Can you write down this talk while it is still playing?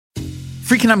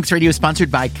Freakonomics Radio is sponsored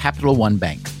by Capital One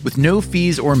Bank. With no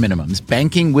fees or minimums,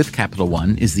 banking with Capital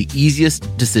One is the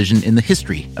easiest decision in the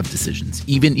history of decisions,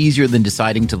 even easier than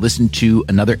deciding to listen to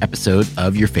another episode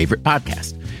of your favorite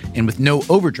podcast. And with no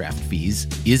overdraft fees,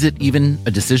 is it even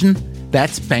a decision?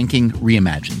 That's banking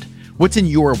reimagined. What's in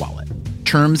your wallet?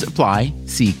 Terms apply.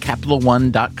 See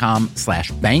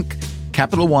CapitalOne.com/bank.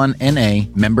 Capital One N.A.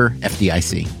 member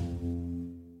FDIC.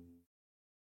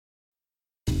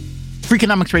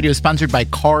 Freakonomics Radio is sponsored by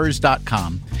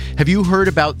Cars.com. Have you heard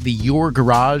about the Your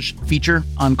Garage feature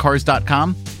on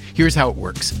Cars.com? Here's how it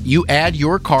works. You add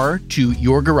your car to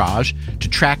your garage to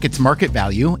track its market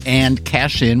value and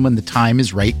cash in when the time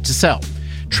is right to sell.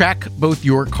 Track both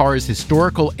your car's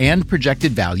historical and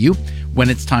projected value. When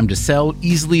it's time to sell,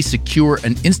 easily secure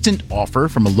an instant offer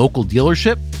from a local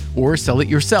dealership or sell it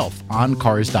yourself on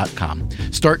Cars.com.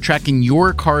 Start tracking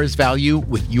your car's value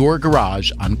with your garage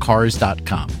on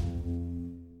Cars.com.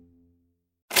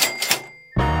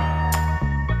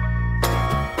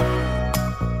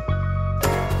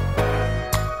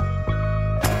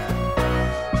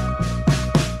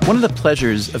 One of the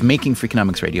pleasures of making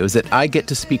Freakonomics Radio is that I get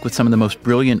to speak with some of the most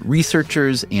brilliant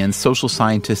researchers and social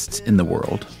scientists in the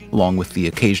world, along with the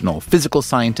occasional physical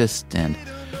scientist and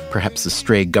perhaps a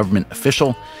stray government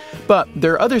official. But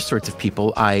there are other sorts of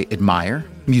people I admire,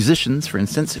 musicians, for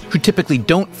instance, who typically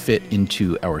don't fit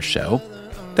into our show.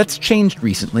 That's changed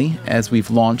recently as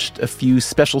we've launched a few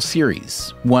special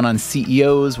series, one on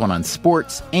CEOs, one on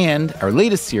sports, and our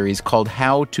latest series called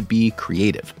How to Be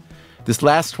Creative. This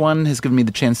last one has given me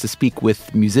the chance to speak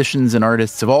with musicians and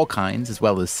artists of all kinds, as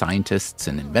well as scientists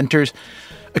and inventors.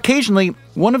 Occasionally,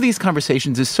 one of these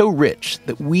conversations is so rich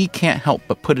that we can't help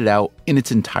but put it out in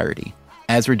its entirety,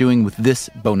 as we're doing with this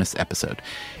bonus episode.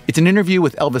 It's an interview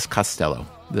with Elvis Costello,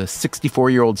 the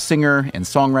 64-year-old singer and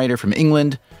songwriter from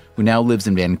England, who now lives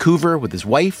in Vancouver with his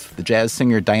wife, the jazz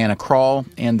singer Diana Krall,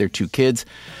 and their two kids.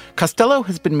 Costello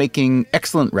has been making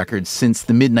excellent records since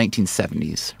the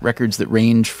mid-1970s, records that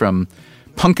range from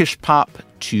punkish pop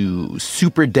to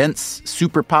super dense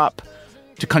super pop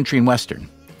to country and western,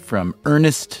 from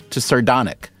earnest to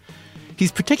sardonic.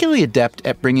 He's particularly adept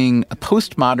at bringing a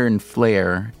postmodern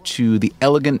flair to the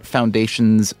elegant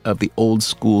foundations of the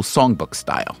old-school songbook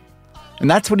style. And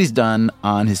that's what he's done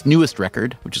on his newest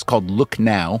record, which is called Look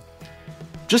Now.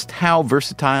 Just how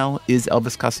versatile is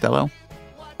Elvis Costello?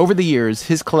 Over the years,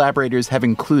 his collaborators have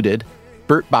included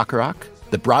Burt Bacharach,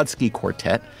 the Brodsky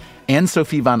Quartet, Anne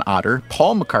Sophie von Otter,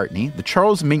 Paul McCartney, the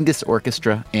Charles Mingus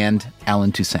Orchestra, and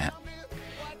Alan Toussaint.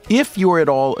 If you're at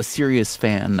all a serious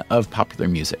fan of popular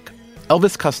music,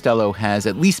 Elvis Costello has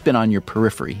at least been on your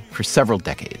periphery for several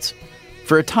decades.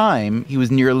 For a time, he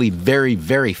was nearly very,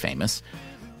 very famous,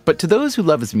 but to those who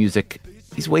love his music,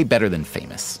 he's way better than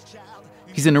famous.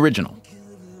 He's an original,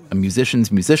 a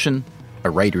musician's musician,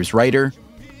 a writer's writer.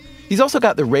 He's also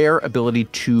got the rare ability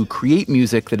to create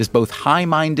music that is both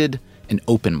high-minded and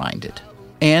open-minded.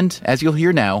 And, as you'll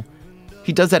hear now,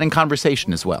 he does that in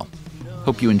conversation as well.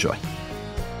 Hope you enjoy.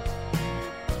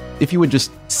 If you would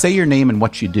just say your name and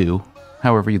what you do,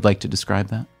 however you'd like to describe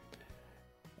that.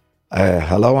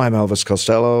 Hello, I'm Elvis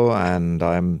Costello, and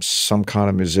I'm some kind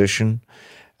of musician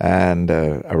and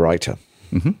a writer.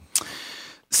 Mm-hmm.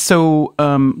 So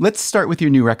let's start with your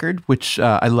new record, which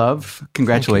I love.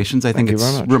 Congratulations. I think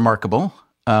it's remarkable.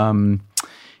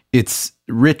 It's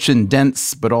rich and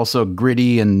dense, but also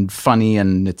gritty and funny,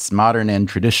 and it's modern and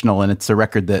traditional, and it's a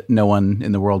record that no one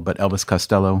in the world but Elvis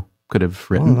Costello could have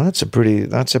written. Well, that's a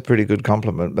pretty good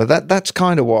compliment. But that's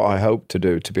kind of what I hoped to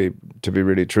do, to be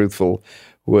really truthful,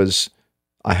 was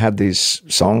I had these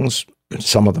songs.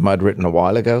 Some of them I'd written a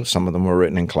while ago. Some of them were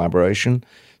written in collaboration.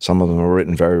 Some of them were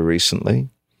written very recently.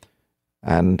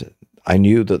 And I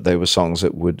knew that they were songs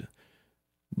that would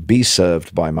be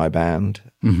served by my band,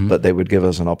 mm-hmm. but they would give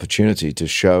us an opportunity to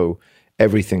show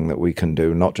everything that we can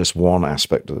do, not just one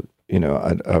aspect of,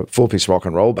 a four-piece rock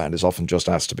and roll band is often just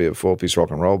asked to be a four-piece rock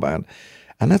and roll band.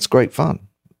 And that's great fun.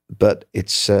 But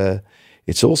it's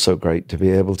also great to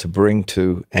be able to bring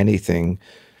to anything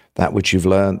that which you've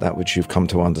learned, that which you've come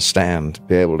to understand,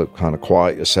 be able to kind of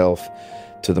quiet yourself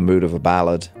to the mood of a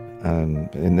ballad.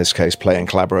 And in this case, play in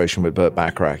collaboration with Burt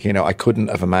Bacharach. I couldn't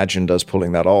have imagined us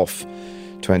pulling that off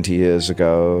 20 years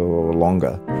ago or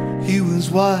longer. He was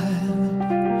wild,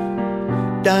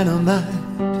 dynamite,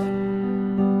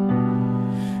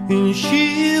 and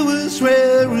she was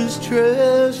rare as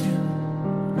treasure.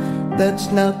 That's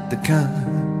not the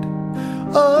kind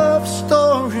of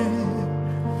story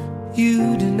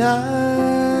you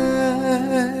deny.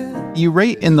 You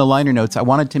write in the liner notes, I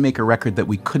wanted to make a record that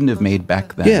we couldn't have made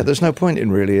back then. Yeah, there's no point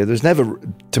in really. There's never,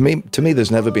 to me,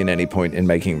 there's never been any point in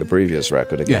making the previous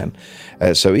record again.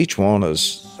 Yeah. So each one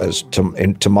has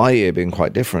to my ear, been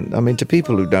quite different. I mean, to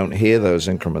people who don't hear those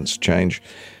increments change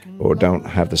or don't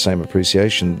have the same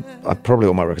appreciation, probably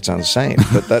all my records sound the same.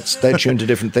 But they're tuned to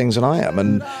different things than I am.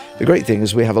 And the great thing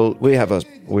is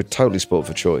we're totally spoiled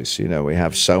for choice. You know, we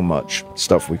have so much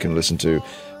stuff we can listen to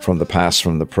from the past,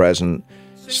 from the present.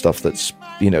 Stuff that's,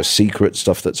 secret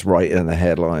stuff that's right in the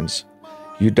headlines.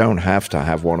 You don't have to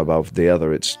have one above the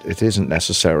other. It isn't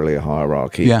necessarily a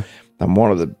hierarchy. Yeah. And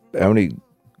one of the only,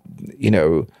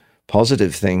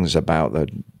 positive things about the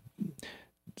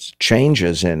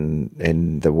changes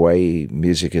in the way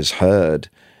music is heard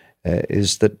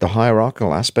is that the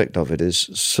hierarchical aspect of it is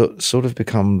sort of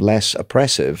become less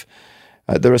oppressive.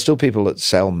 There are still people that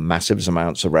sell massive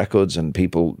amounts of records and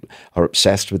people are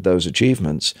obsessed with those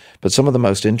achievements. But some of the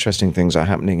most interesting things are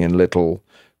happening in little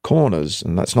corners.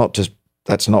 And that's not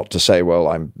to say, well,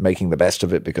 I'm making the best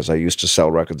of it because I used to sell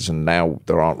records and now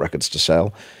there aren't records to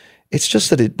sell. It's just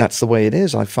that that's the way it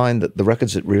is. I find that the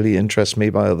records that really interest me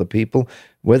by other people,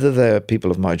 whether they're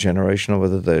people of my generation or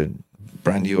whether they're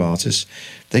brand new artists,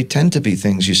 they tend to be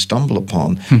things you stumble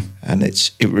upon. And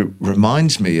it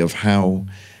reminds me of how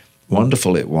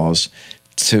wonderful it was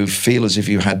to feel as if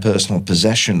you had personal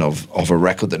possession of a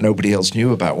record that nobody else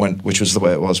knew about, which was the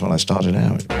way it was when I started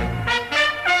out.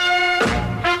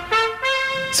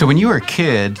 So when you were a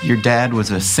kid, your dad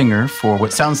was a singer for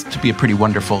what sounds to be a pretty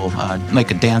wonderful, like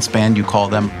a dance band, you call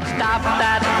them. Stop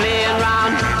that playing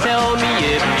around, tell me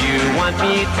if you want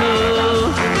me to.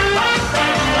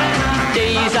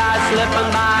 Days are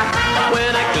slipping by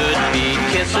when I could be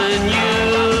kissing you.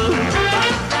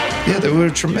 Yeah, they were.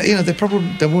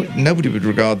 Nobody would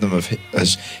regard them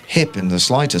as hip in the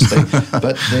slightest.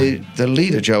 But the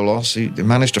leader, Joe Loss, he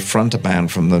managed to front a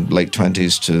band from the late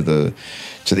 20s to the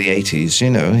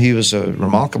 80s. He was a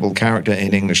remarkable character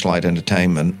in English light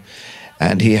entertainment,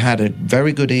 and he had a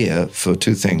very good ear for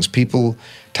two things: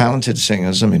 talented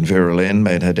singers. I mean, Vera Lynn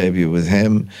made her debut with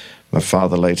him. My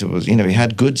father later was, he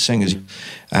had good singers.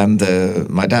 And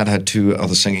my dad had two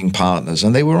other singing partners,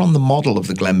 and they were on the model of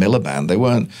the Glenn Miller Band. They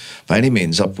weren't by any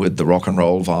means up with the rock and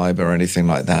roll vibe or anything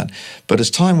like that. But as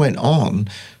time went on,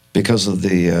 because of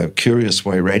the curious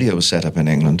way radio was set up in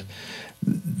England,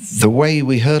 the way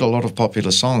we heard a lot of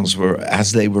popular songs were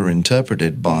as they were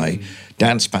interpreted by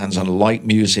dance bands and light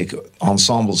music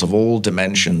ensembles of all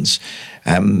dimensions.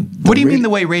 What do you mean the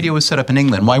way radio was set up in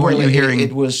England? Why weren't you hearing?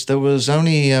 There was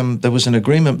an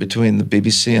agreement between the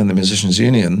BBC and the Musicians'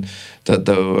 Union that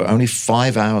there were only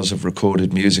 5 hours of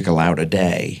recorded music allowed a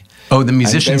day. Oh, the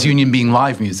Musicians' Union being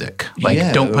live music.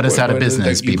 Don't put us out of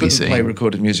business, BBC. You couldn't play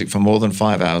recorded music for more than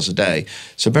 5 hours a day.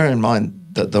 So bear in mind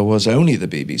that there was only the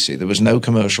BBC. There was no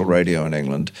commercial radio in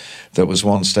England. There was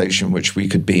one station which we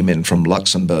could beam in from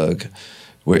Luxembourg,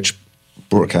 which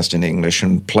broadcast in English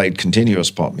and played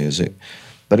continuous pop music.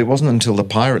 But it wasn't until the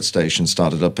pirate station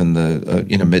started up in the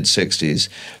mid-'60s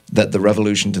that the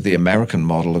revolution to the American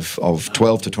model of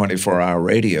 12 to 24-hour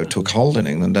radio took hold in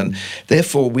England. And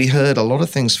therefore, we heard a lot of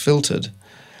things filtered.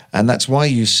 And that's why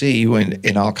you see in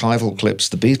archival clips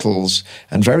the Beatles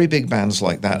and very big bands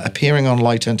like that appearing on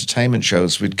light entertainment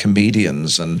shows with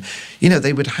comedians. And,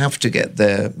 they would have to get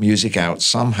their music out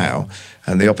somehow.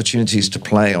 And the opportunities to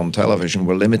play on television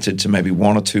were limited to maybe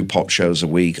 1 or 2 pop shows a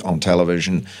week on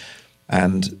television.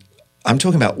 And I'm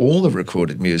talking about all the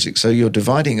recorded music. So you're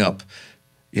dividing up,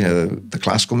 the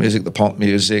classical music, the pop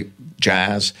music,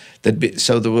 jazz.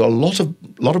 So there were a lot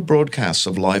of broadcasts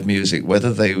of live music,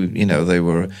 whether they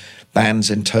were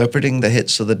bands interpreting the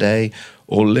hits of the day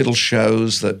or little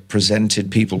shows that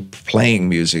presented people playing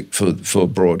music for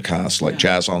broadcasts, like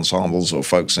jazz ensembles or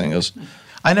folk singers.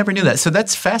 I never knew that. So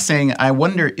that's fascinating. I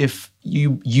wonder if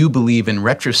you believe in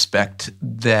retrospect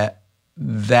that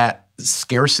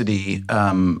scarcity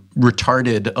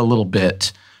retarded a little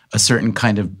bit a certain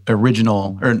kind of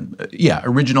original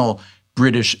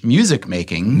British music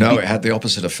making. No, it had the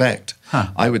opposite effect.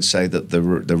 Huh. I would say that the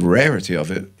rarity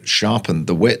of it sharpened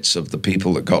the wits of the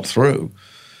people that got through.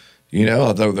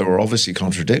 Although there were obviously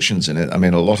contradictions in it. I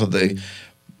mean, a lot of the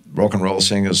rock and roll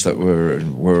singers that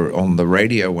were on the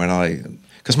radio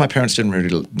because my parents didn't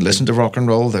really listen to rock and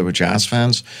roll, they were jazz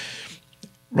fans.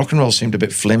 Rock and roll seemed a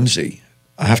bit flimsy.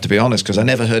 I have to be honest, because I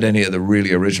never heard any of the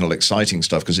really original, exciting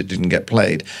stuff because it didn't get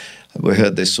played. We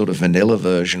heard this sort of vanilla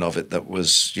version of it that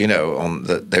was,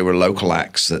 they were local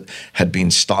acts that had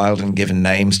been styled and given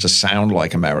names to sound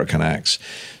like American acts.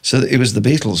 So it was the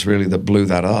Beatles really that blew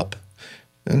that up.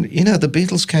 And, the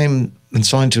Beatles came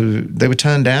and they were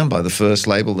turned down by the first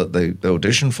label that they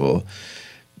auditioned for.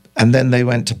 And then they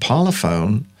went to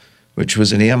Parlophone, which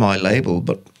was an EMI label,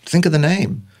 but think of the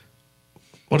name.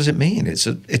 What does it mean?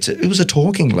 It was a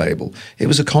talking label. It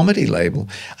was a comedy label.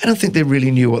 I don't think they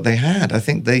really knew what they had. I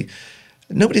think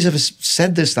nobody's ever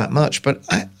said this that much, but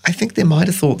I think they might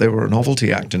have thought they were a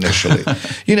novelty act initially.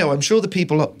 I'm sure the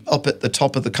people up at the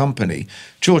top of the company,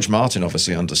 George Martin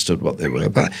obviously understood what they were,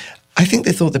 but I think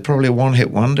they thought they're probably a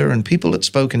one-hit wonder, and people that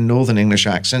spoke in Northern English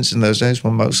accents in those days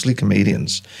were mostly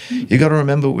comedians. You got to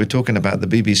remember we're talking about the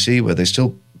BBC, where they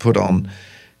still put on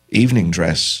evening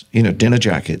dress, dinner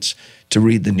jackets, to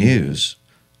read the news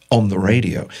on the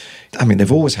radio. I mean,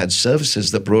 they've always had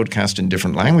services that broadcast in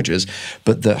different languages,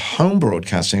 but the home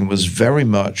broadcasting was very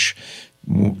much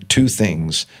two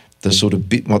things. The sort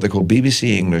of what they call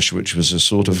BBC English, which was a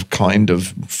sort of kind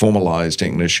of formalized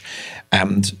English,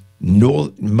 and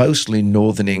mostly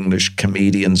Northern English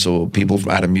comedians or people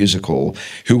at a music hall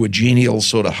who were genial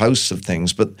sort of hosts of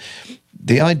things. But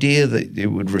the idea that it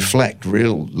would reflect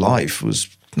real life was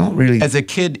not really. As a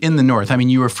kid in the North, I mean,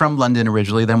 you were from London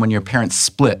originally, then when your parents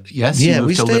split, yes? Yeah,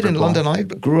 we stayed in London. I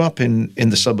grew up in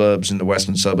the suburbs, in the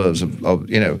western suburbs of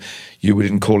you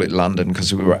wouldn't call it London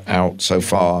because we were out so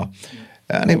far.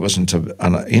 And it wasn't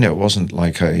it wasn't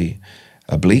like a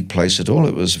bleak place at all.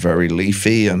 It was very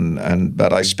leafy,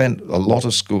 but I spent a lot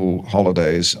of school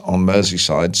holidays on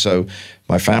Merseyside. So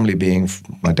my family being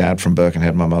my dad from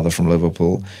Birkenhead, my mother from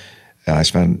Liverpool, I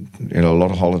spent a lot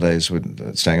of holidays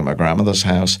staying at my grandmother's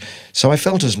house. So I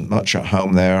felt as much at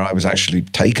home there. I was actually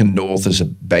taken north as a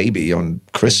baby and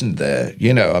christened there.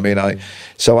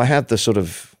 So I had the sort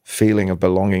of feeling of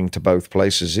belonging to both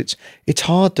places. It's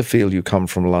hard to feel you come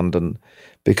from London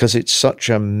because it's such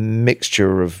a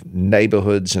mixture of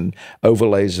neighborhoods and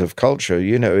overlays of culture.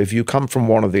 If you come from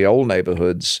one of the old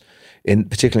neighborhoods,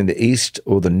 particularly in the east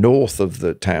or the north of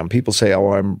the town, people say,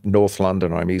 oh, I'm North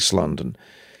London, I'm East London.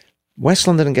 West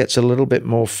London gets a little bit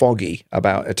more foggy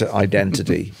about its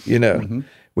identity, Mm-hmm.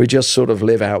 We just sort of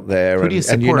live out there. Who do you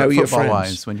support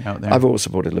football-wise when you're out there? I've always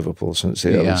supported Liverpool since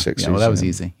the early 60s. Yeah, well, that was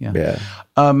easy. Yeah.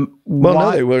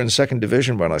 No, they were in second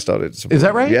division when I started. Is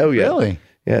that right? Yeah. Really?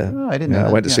 Yeah. Oh, I didn't know that.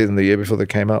 I went to see them the year before they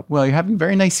came up. Well, you're having a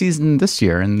very nice season this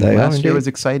year, and last year was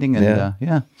exciting. And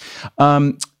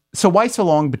so why so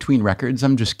long between records?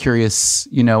 I'm just curious.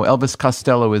 Elvis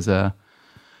Costello is a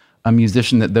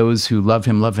musician that those who love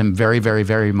him very, very,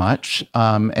 very much,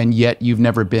 and yet you've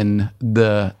never been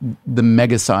the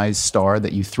mega-sized star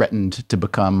that you threatened to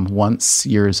become once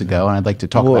years ago. And I'd like to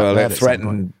talk about that.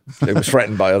 It was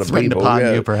threatened by other threatened people.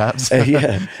 Upon you, perhaps.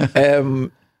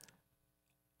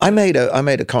 I made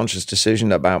a conscious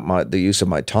decision about the use of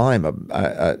my time.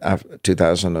 After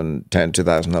 2010,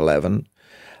 2011,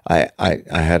 I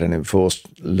had an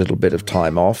enforced little bit of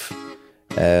time off.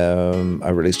 I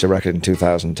released a record in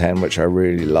 2010, which I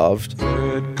really loved.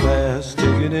 Third class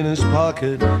ticket in his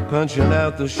pocket, punching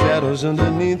out the shadows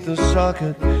underneath the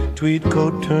socket, tweed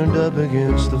coat turned up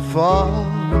against the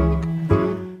fog.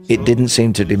 It didn't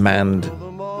seem to demand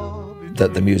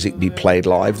that the music be played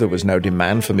live. There was no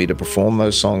demand for me to perform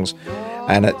those songs.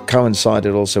 And it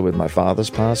coincided also with my father's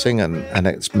passing, and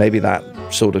it's maybe that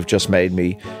sort of just made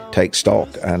me take stock,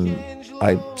 and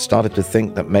I started to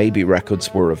think that maybe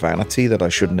records were a vanity that I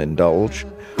shouldn't indulge.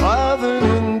 Of an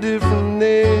indifferent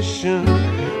nation,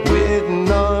 waiting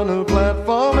on a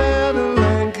platform at a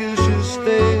Lancashire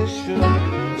station.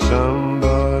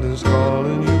 Somebody's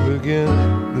calling you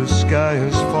again. The sky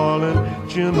is falling.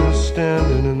 Jim is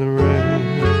standing in the rain.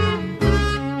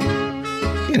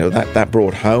 That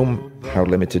brought home how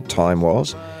limited time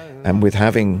was. And with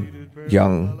having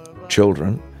young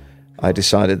children, I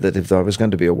decided that if I was going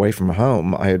to be away from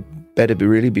home, I had better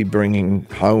really be bringing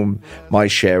home my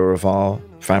share of our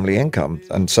family income.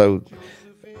 And so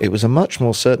it was a much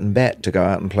more certain bet to go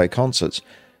out and play concerts.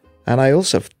 And I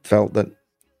also felt that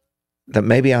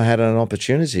maybe I had an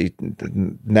opportunity.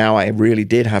 Now I really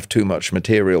did have too much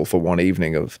material for one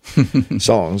evening of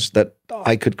songs, that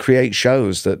I could create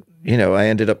shows that, I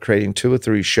ended up creating 2 or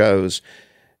 3 shows,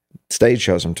 stage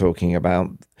shows I'm talking about.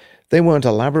 They weren't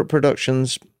elaborate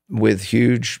productions with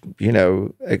huge,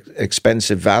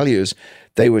 expensive values.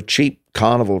 They were cheap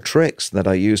carnival tricks that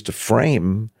I used to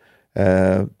frame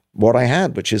what I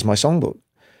had, which is my songbook.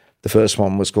 The first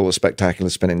one was called A Spectacular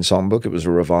Spinning Songbook. It was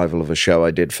a revival of a show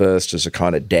I did first as a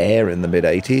kind of dare in the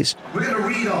mid-'80s. We're going to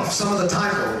read off some of the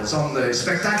titles on the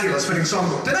Spectacular Spinning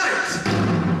Songbook.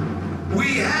 Tonight,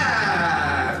 we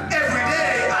have Every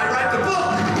Day I Write the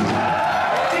Book,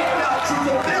 Deep Mouth Truth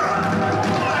or Mirror,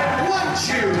 I Want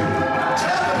You,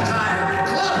 Turpentine,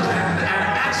 Clubland,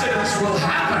 and Accidents Will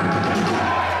Happen,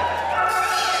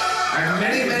 and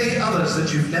many, many others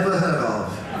that you've never heard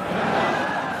of.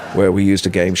 where we used a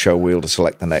game show wheel to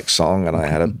select the next song, and I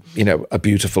had a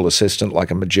beautiful assistant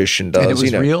like a magician does. And it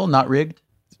was real, not rigged?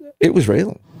 It was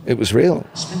real. It was real.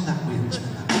 Spin that wheel, spin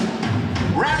that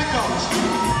wheel. Round it goes.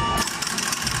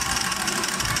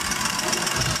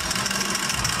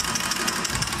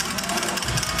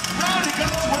 Round it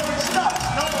goes where it stops.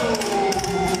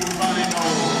 Nobody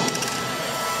knows.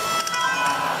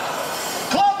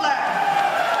 Clubland.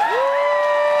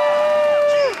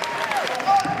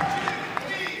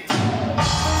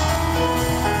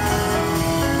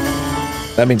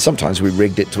 I mean, sometimes we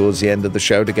rigged it towards the end of the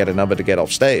show to get a number to get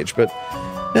off stage, but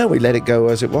no, we let it go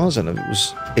as it was, and it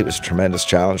was a tremendous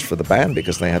challenge for the band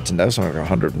because they had to know something like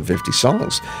 150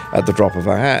 songs at the drop of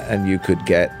a hat, and you could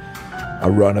get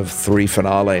a run of 3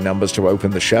 finale numbers to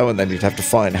open the show, and then you'd have to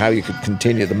find how you could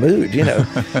continue the mood.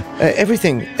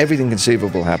 Everything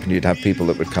conceivable happened. You'd have people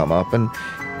that would come up, and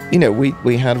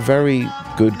we had very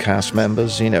good cast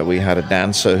members. We had a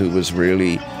dancer who was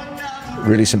really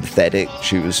sympathetic.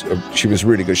 She was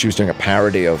really good. She was doing a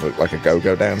parody of like a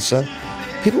go-go dancer.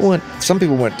 Some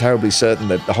people weren't terribly certain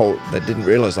that they didn't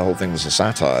realize the whole thing was a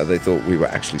satire. They thought we were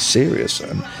actually serious,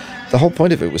 and the whole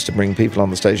point of it was to bring people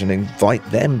on the stage and invite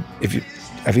them. You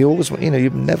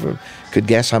never could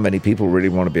guess how many people really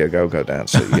want to be a go-go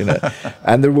dancer,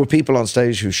 and there were people on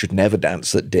stage who should never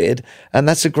dance that did, and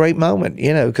that's a great moment,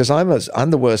 because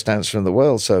I'm the worst dancer in the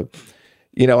world, so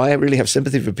I really have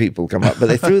sympathy for people come up, but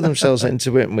they threw themselves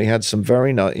into it, and we had some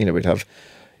very nice, we'd have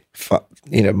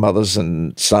mothers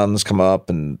and sons come up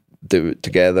and do it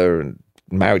together, and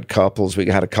married couples. We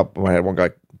had one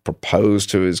guy propose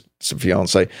to his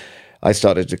fiance. I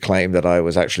started to claim that I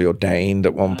was actually ordained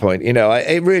at one point.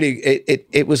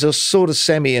 It was a sort of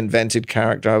semi-invented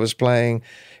character I was playing.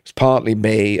 It was partly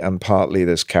me and partly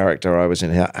this character I was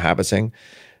inhabiting.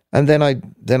 And then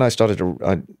I started to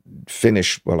I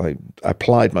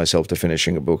applied myself to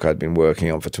finishing a book I'd been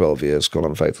working on for 12 years called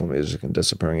Unfaithful Music and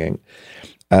Disappearing Ink.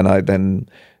 And I then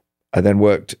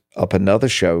worked up another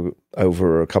show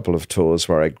over a couple of tours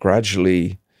where I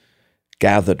gradually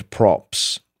gathered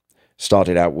props.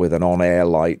 Started out with an on-air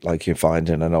light like you find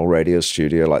in an old radio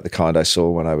studio, like the kind I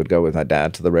saw when I would go with my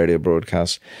dad to the radio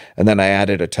broadcast. And then I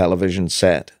added a television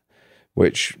set,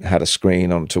 which had a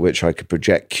screen onto which I could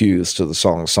project cues to the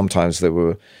songs. Sometimes there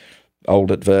were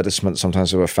old advertisements, sometimes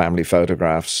there were family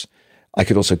photographs. I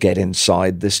could also get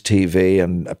inside this TV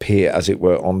and appear, as it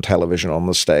were, on television on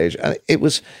the stage. And it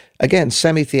was, again,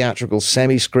 semi-theatrical,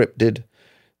 semi-scripted.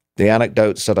 The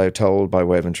anecdotes that I told by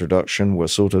way of introduction were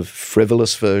sort of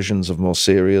frivolous versions of more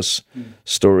serious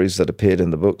stories that appeared in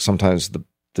the book. Sometimes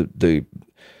the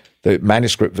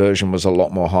manuscript version was a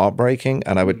lot more heartbreaking,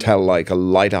 and I would tell like a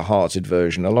lighter-hearted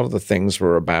version. A lot of the things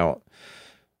were about,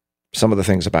 some of the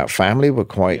things about family were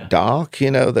quite dark.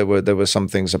 There were some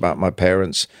things about my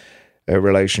parents'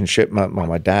 relationship,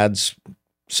 my dad's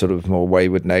sort of more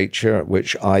wayward nature,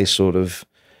 which I sort of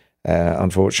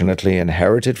unfortunately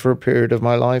inherited for a period of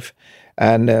my life.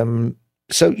 And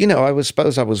so, I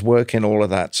suppose I was working all of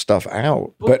that stuff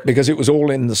out, but because it was all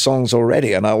in the songs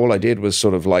already, and all I did was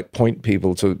sort of like point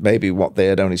people to maybe what they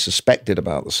had only suspected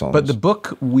about the songs. But the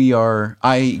book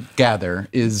I gather,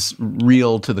 is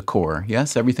real to the core.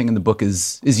 Yes, everything in the book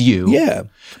is you. Yeah,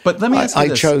 but let me ask you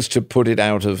this. I chose to put it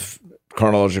out of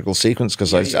chronological sequence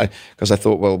because I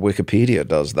thought, well, Wikipedia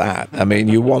does that. I mean,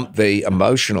 you want the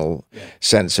emotional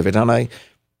sense of it, and I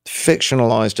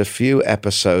fictionalized a few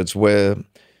episodes where,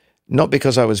 not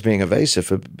because I was being evasive,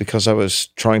 but because I was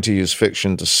trying to use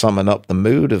fiction to summon up the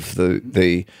mood of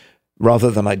the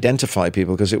rather than identify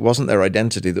people, because it wasn't their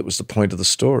identity that was the point of the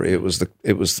story. It was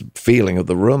the feeling of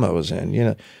the room I was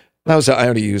in. I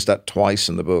only used that twice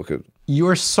in the book.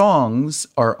 Your songs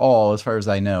are all, as far as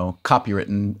I know,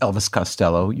 copywritten Elvis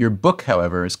Costello. Your book,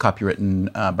 however, is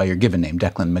copywritten by your given name,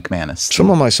 Declan McManus. Some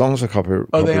of my songs are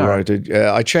copyrighted. They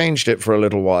are? I changed it for a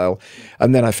little while,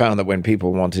 and then I found that when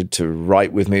people wanted to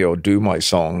write with me or do my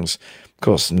songs, of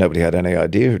course, nobody had any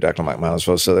idea who Declan McManus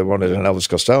was, so they wanted an Elvis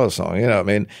Costello song.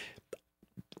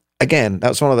 Again,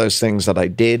 that's one of those things that I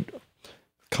did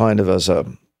kind of as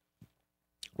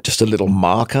just a little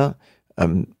marker.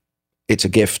 It's a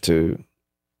gift to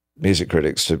music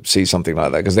critics to see something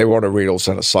like that because they want a real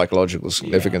sort of psychological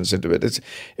significance into it.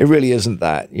 It really isn't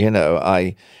that.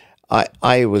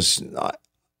 I was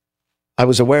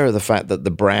aware of the fact that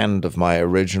the brand of my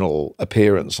original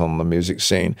appearance on the music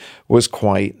scene was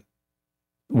quite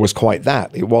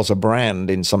that. It was a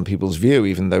brand in some people's view,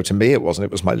 even though to me it wasn't.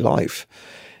 It was my life.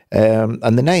 And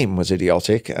the name was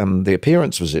idiotic and the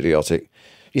appearance was idiotic.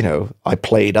 I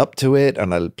played up to it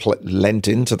and I lent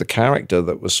into the character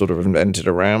that was sort of invented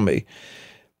around me.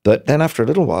 But then after a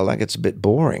little while, that gets a bit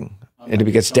boring. And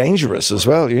it gets dangerous as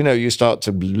well. You know, you start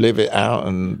to live it out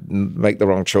and make the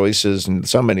wrong choices in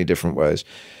so many different ways.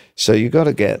 So you got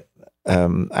to get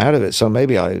out of it. So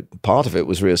maybe part of it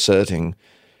was reasserting.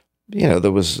 You know,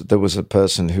 there was a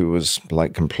person who was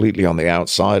like completely on the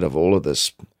outside of all of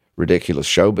this ridiculous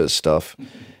showbiz stuff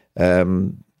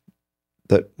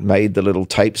that made the little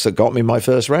tapes that got me my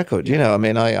first record. You know, I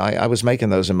mean, I was making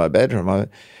those in my bedroom.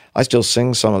 I still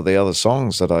sing some of the other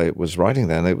songs that I was writing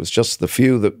then. It was just the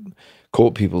few that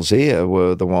caught people's ear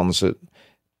were the ones that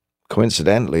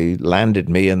coincidentally landed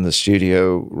me in the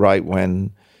studio right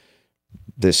when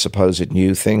this supposed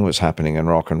new thing was happening in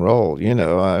rock and roll. You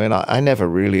know, I mean, I never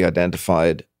really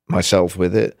identified myself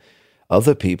with it.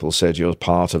 Other people said you're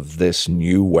part of this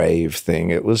new wave thing.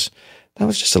 That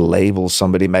was just a label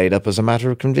somebody made up as a matter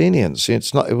of convenience.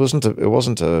 It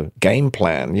wasn't a game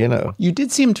plan, you know. You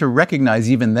did seem to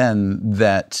recognize even then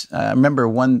that I remember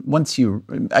once you,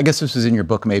 I guess this was in your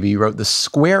book, maybe you wrote, "The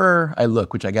squarer I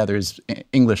look," which I gather is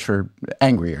English for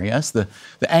angrier. Yes, the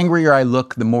angrier I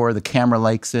look, the more the camera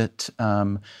likes it.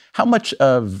 How much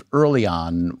of early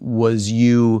on was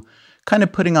you kind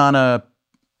of putting on a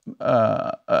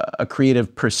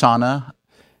creative persona?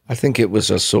 I think it was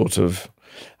a sort of.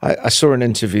 I saw an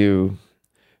interview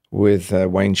with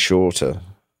Wayne Shorter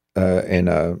in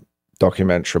a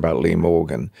documentary about Lee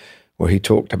Morgan, where he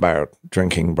talked about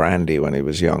drinking brandy when he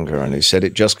was younger, and he said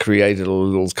it just created a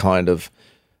little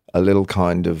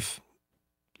kind of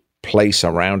place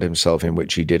around himself in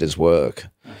which he did his work.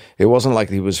 It wasn't like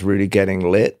he was really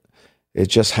getting lit. It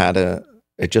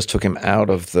just took him out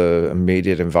of the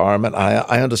immediate environment.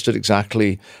 I understood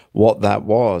exactly what that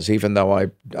was, even though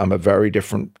I'm a very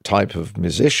different type of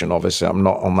musician. Obviously, I'm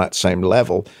not on that same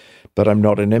level, but I'm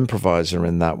not an improviser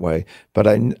in that way. But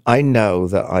I know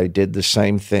that I did the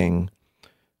same thing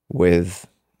with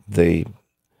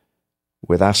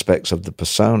aspects of the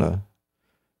persona.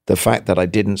 The fact that I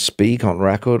didn't speak on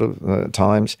record at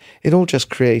times, it all just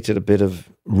created a bit of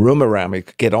room around me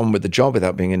to get on with the job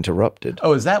without being interrupted.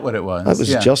 Oh, is that what it was? It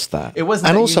was just that. It wasn't.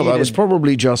 And that also, I was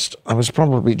probably just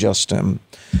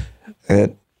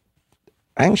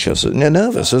anxious and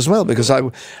nervous as well, because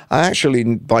I actually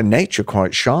by nature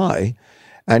quite shy,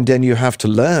 and then you have to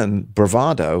learn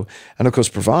bravado, and of course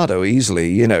bravado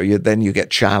easily. You know, then you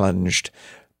get challenged,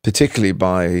 particularly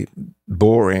by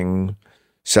boring,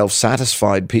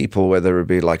 self-satisfied people, whether it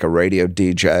be like a radio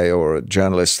DJ or a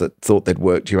journalist that thought they'd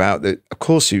worked you out. That, of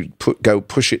course, you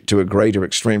push it to a greater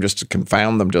extreme just to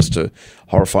confound them, just to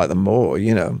horrify them more,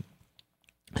 you know.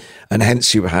 And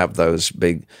hence you have those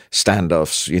big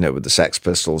standoffs, you know, with the Sex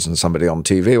Pistols and somebody on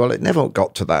TV. Well, it never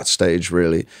got to that stage,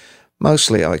 really.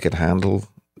 Mostly I could handle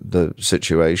the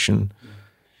situation.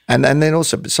 And then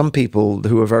also some people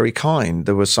who were very kind.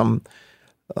 There were some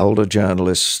older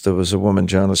journalists. There was a woman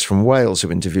journalist from Wales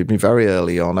who interviewed me very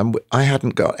early on, and I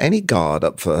hadn't got any guard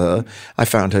up for her. I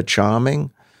found her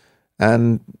charming,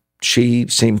 and she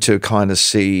seemed to kind of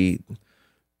see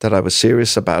that I was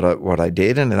serious about what I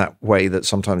did, and in that way that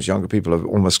sometimes younger people are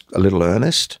almost a little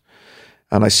earnest.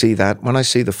 And I see that when I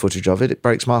see the footage of it, it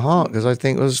breaks my heart, because I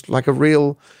think it was like a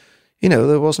real, you know,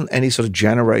 there wasn't any sort of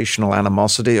generational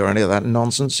animosity or any of that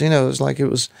nonsense. You know, it was like it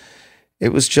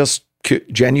was just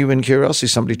genuine curiosity,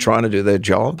 somebody trying to do their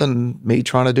job and me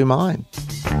trying to do mine.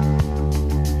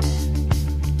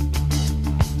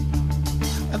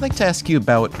 I'd like to ask you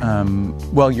about,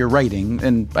 your writing,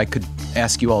 and I could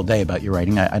ask you all day about your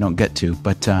writing. I don't get to,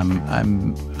 but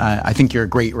I think you're a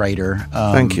great writer.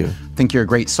 Thank you. I think you're a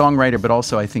great songwriter, but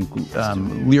also I think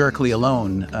lyrically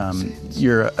alone,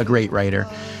 you're a great writer.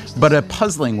 But a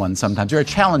puzzling one sometimes, or a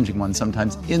challenging one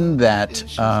sometimes, in that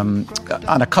on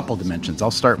a couple dimensions.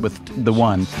 I'll start with the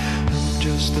one.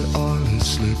 Just the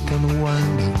honest slip on the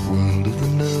wind-up world of the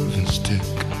nervous tick.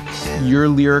 Your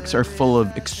lyrics are full of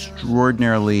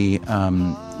extraordinarily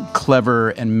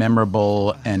clever and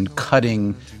memorable and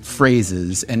cutting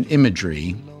phrases and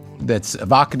imagery that's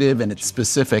evocative and it's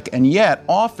specific, and yet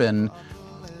often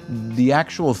the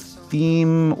actual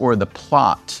theme or the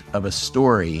plot of a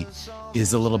story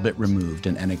is a little bit removed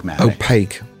and enigmatic.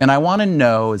 Opaque. And I want to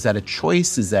know, is that a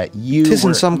choice? Is that you? It is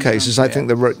in some cases. I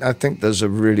think there's a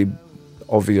really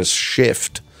obvious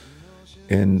shift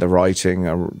in the writing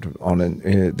on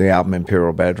the album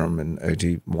Imperial Bedroom in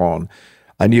 '81.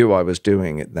 I knew I was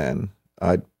doing it then.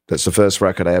 That's the first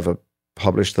record I ever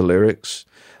published the lyrics.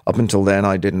 Up until then,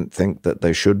 I didn't think that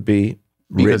they should be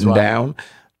written down.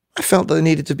 I felt they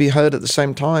needed to be heard at the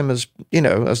same time as, you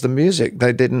know, as the music.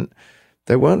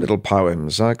 They weren't little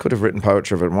poems. I could have written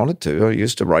poetry if I wanted to. I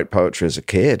used to write poetry as a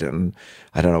kid, and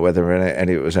I don't know whether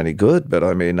any of it was any good, but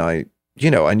I mean, I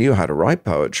knew how to write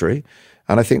poetry,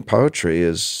 And I think poetry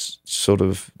is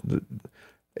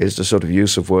the sort of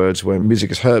use of words where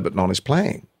music is heard but none is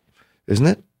playing, isn't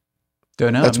it?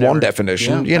 Don't know. That's one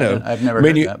definition. I've never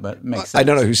heard that, but it makes sense. I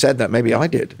don't know who said that. Maybe I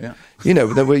did. Yeah.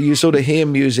 Where you sort of hear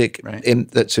music Right.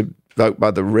 that's evoked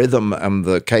by the rhythm and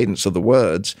the cadence of the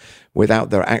words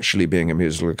without there actually being a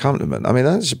musical accompaniment. I mean,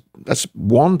 that's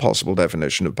one possible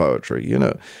definition of poetry,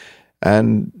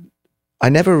 And I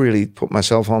never really put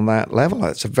myself on that level.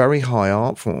 It's a very high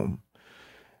art form.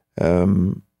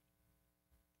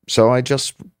 So I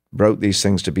just wrote these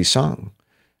things to be sung.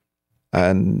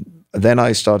 And then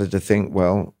I started to think,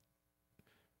 well,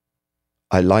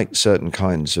 I like certain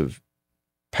kinds of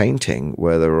painting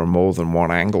where there are more than one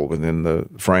angle within the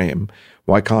frame.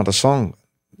 Why can't a song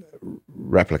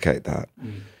replicate that?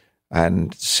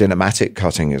 And cinematic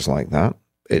cutting is like that.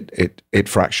 It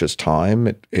fractures time.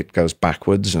 It goes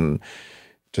backwards, and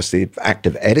just the act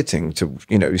of editing to,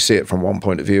 you see it from one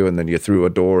point of view, and then you're through a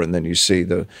door, and then you see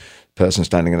the person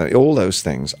standing in there. All those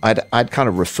things. I'd kind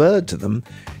of referred to them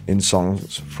in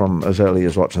songs from as early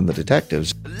as watching The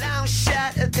Detectives. Long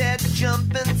shot of that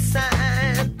jumping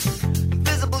sign.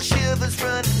 Visible shivers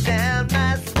running down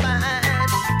my spine.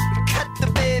 Cut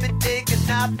the baby taking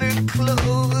off her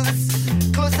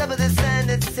clothes. Close up with the sign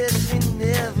that says we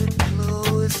never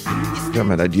close. I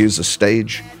mean, I'd use the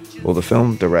stage or the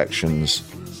film directions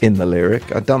in the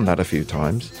lyric. I'd done that a few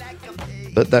times.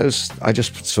 But those, I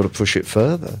just sort of push it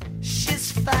further.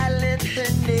 She's filing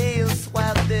her nails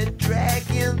while they're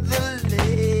dragging the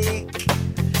lake.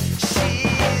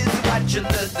 She's watching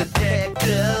the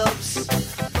detectives.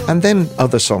 And then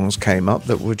other songs came up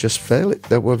that were just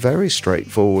that were very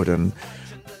straightforward, and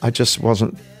I just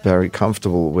wasn't very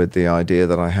comfortable with the idea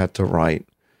that I had to write.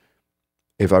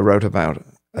 If I wrote about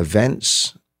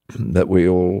events that we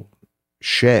all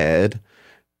shared,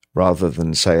 rather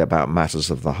than say about matters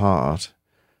of the heart,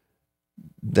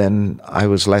 then I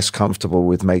was less comfortable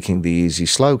with making the easy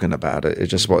slogan about it. I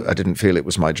didn't feel it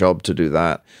was my job to do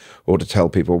that or to tell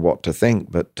people what to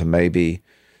think, but to maybe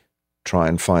try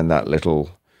and find that little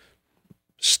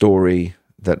story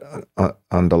that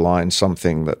underlines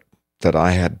something that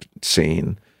I had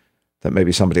seen that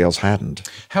maybe somebody else hadn't.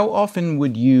 How often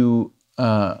would you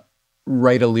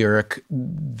write a lyric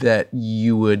that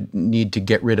you would need to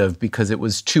get rid of because it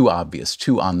was too obvious,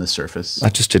 too on the surface? I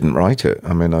just didn't write it.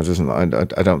 I mean, I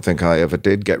don't think I ever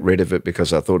did get rid of it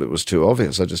because I thought it was too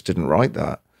obvious. I just didn't write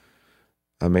that.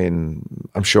 I mean,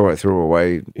 I'm sure I threw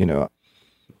away,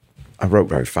 I wrote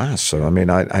very fast. So, I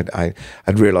mean, I'd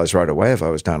realized right away if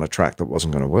I was down a track that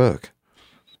wasn't going to work.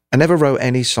 I never wrote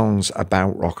any songs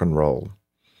about rock and roll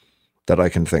that I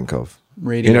can think of.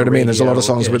 Radio, you know what I mean? There's a lot of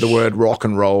songs radio-ish. with the word rock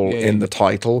and roll in the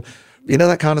title. You know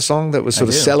that kind of song that was sort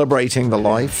of celebrating the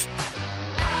life?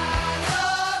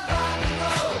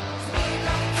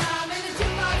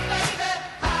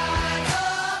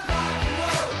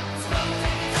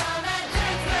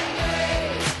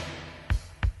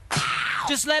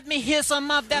 Just let me hear some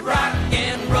of that rock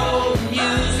and roll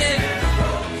music.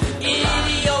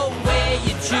 Any old way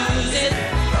you choose it.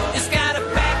 It's got a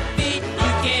backbeat, you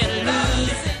can't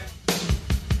lose it.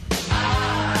 I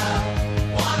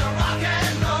wanna rock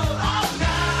and roll all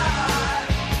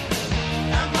night.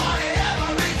 And party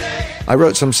every day. I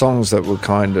wrote some songs that were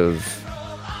kind of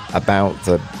about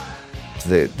the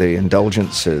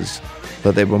indulgences,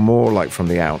 but they were more like from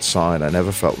the outside. I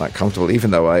never felt that comfortable,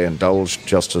 even though I indulged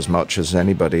just as much as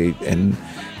anybody in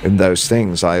those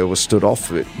things. I always stood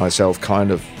off it myself,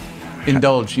 kind of.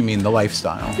 Indulge, you mean the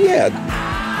lifestyle? Yeah.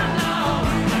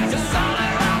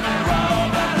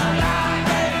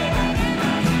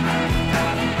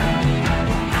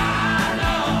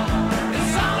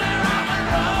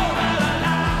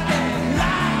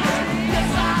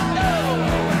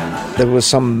 There were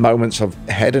some moments of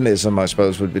hedonism, I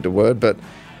suppose would be the word, but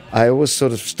I always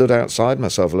sort of stood outside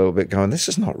myself a little bit going, this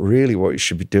is not really what you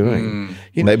should be doing.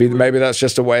 Maybe that's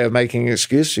just a way of making an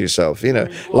excuse for yourself,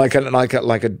 like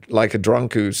a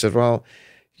drunk who said, well,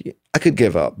 I could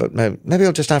give up, but maybe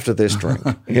I'll just after this drink,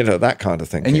 that kind of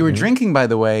thing. And you were drinking, by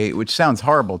the way, which sounds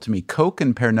horrible to me, Coke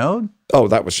and Pernod? Oh,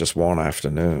 that was just one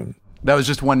afternoon. That was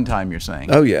just one time, you're saying?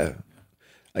 Oh, yeah.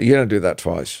 You don't do that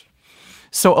twice.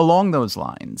 So along those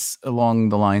lines, along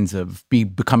the lines of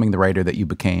becoming the writer that you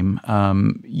became,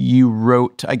 you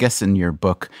wrote, I guess in your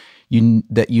book,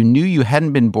 that you knew you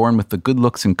hadn't been born with the good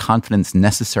looks and confidence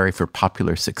necessary for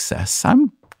popular success.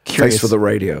 I'm curious. Face for the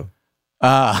radio.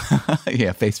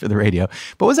 Yeah, face for the radio.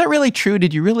 But was that really true?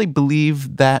 Did you really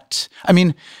believe that? I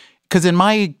mean, because in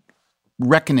my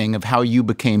reckoning of how you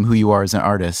became who you are as an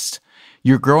artist,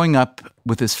 you're growing up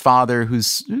with this father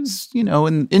who's in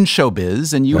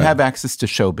showbiz, and you have access to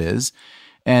showbiz,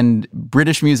 And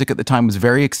British music at the time was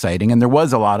very exciting, and there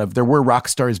were rock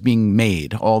stars being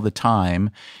made all the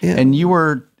time. Yeah. And you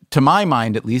were, to my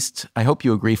mind at least, I hope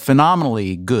you agree,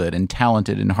 phenomenally good and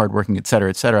talented and hardworking, et cetera,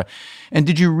 et cetera. And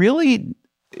did you really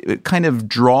kind of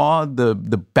draw the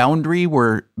boundary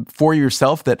for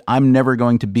yourself that I'm never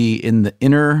going to be in the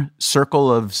inner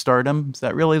circle of stardom? Is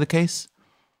that really the case?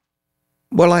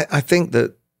 Well, I think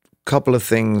that a couple of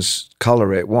things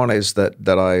color it. One is that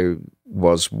I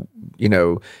was,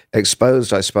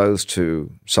 exposed, I suppose,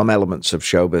 to some elements of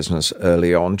show business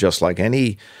early on, just like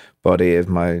anybody. Of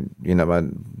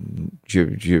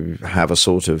you have a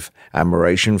sort of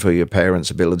admiration for your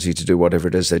parents' ability to do whatever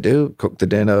it is they do, cook the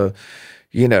dinner,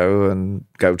 and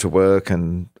go to work.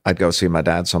 And I'd go see my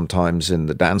dad sometimes in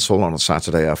the dance hall on a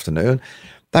Saturday afternoon.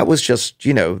 That was just,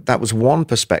 that was one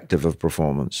perspective of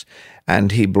performance.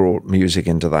 And he brought music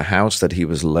into the house that he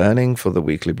was learning for the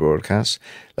weekly broadcasts.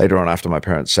 Later on, after my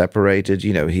parents separated,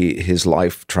 his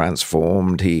life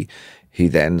transformed. He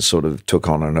then sort of took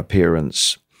on an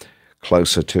appearance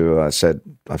closer to,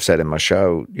 I've said in my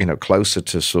show, closer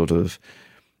to sort of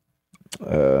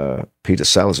Peter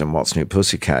Sellers in What's New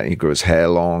Pussycat. He grew his hair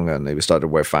long and he started to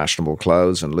wear fashionable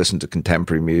clothes and listen to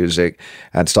contemporary music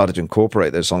and started to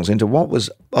incorporate those songs into what was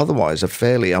otherwise a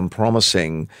fairly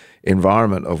unpromising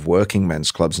environment of working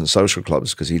men's clubs and social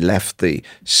clubs, because he left the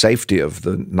safety of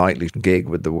the nightly gig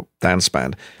with the dance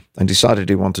band and decided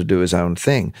he wanted to do his own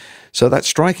thing. So that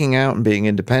striking out and being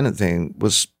independent thing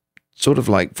was sort of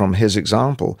like from his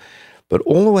example. But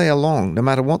all the way along, no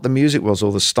matter what the music was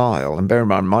or the style, and bear in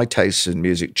mind, my tastes in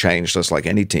music changed just like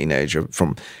any teenager.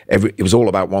 It was all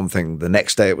about one thing. The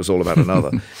next day, it was all about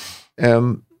another.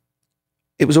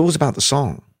 It was always about the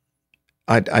song.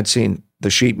 I'd seen the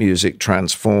sheet music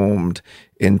transformed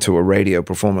into a radio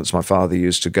performance. My father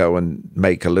used to go and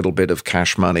make a little bit of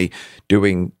cash money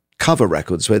doing cover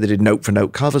records where they did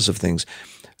note-for-note covers of things.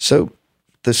 So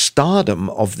the stardom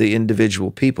of the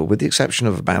individual people, with the exception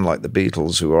of a band like the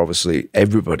Beatles, who obviously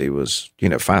everybody was,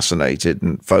 fascinated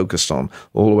and focused on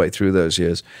all the way through those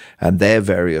years, and their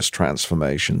various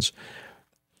transformations,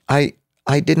 I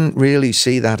didn't really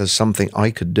see that as something I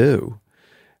could do.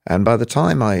 And by the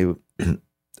time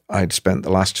I'd spent the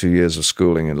last 2 years of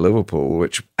schooling in Liverpool,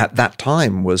 which at that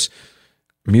time was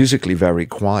musically very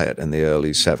quiet in the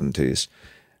early 70s,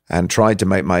 and tried to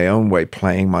make my own way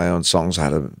playing my own songs. I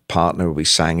had a partner, we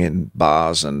sang in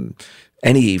bars, and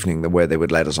any evening where they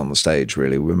would let us on the stage,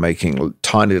 really. We were making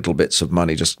tiny little bits of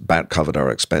money, just about covered our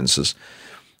expenses.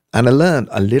 And I learned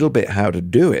a little bit how to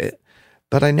do it,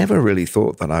 but I never really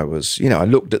thought that I was, I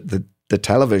looked at the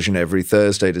television every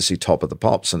Thursday to see Top of the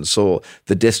Pops and saw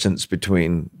the distance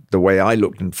between the way I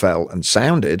looked and felt and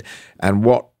sounded and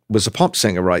what was a pop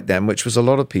singer right then, which was a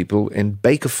lot of people in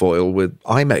Baker foil with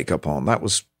eye makeup on. That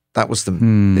was the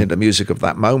the music of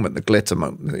that moment, the glitter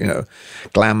moment,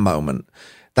 glam moment.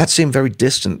 That seemed very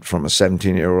distant from a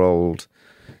 17-year-old,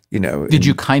 Did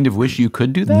you kind of wish you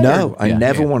could do that? No, I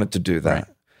never wanted to do that. Right.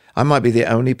 I might be the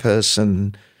only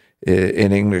person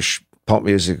in English pop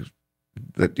music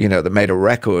that, that made a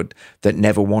record that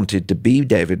never wanted to be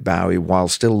David Bowie while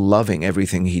still loving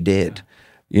everything he did.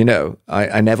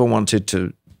 I never wanted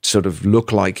to sort of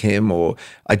look like him, or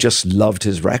I just loved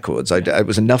his records. It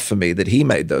was enough for me that he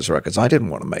made those records. I didn't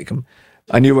want to make them.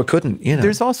 I knew I couldn't,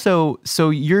 There's also, so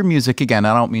your music, again,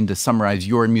 I don't mean to summarize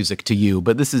your music to you,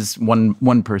 but this is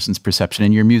one person's perception,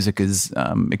 and your music is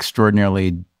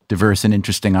extraordinarily diverse and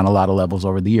interesting on a lot of levels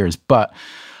over the years. But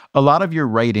a lot of your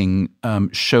writing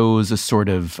shows a sort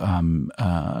of, I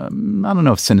don't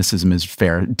know if cynicism is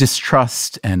fair,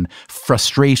 distrust and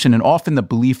frustration, and often the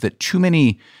belief that too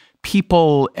many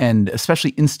people and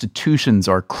especially institutions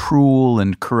are cruel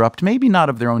and corrupt, maybe not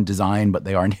of their own design, but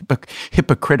they are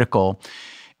hypocritical.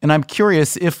 And I'm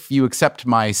curious if you accept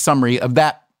my summary of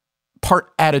that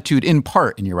attitude in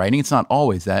part in your writing. It's not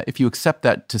always that. If you accept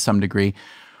that to some degree,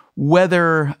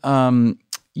 whether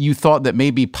you thought that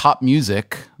maybe pop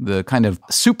music, the kind of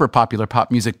super popular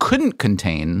pop music, couldn't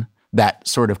contain that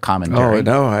sort of commentary. Oh,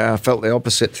 no, I felt the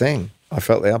opposite thing.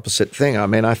 I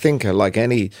mean, I think like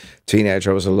any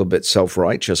teenager, I was a little bit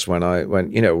self-righteous when I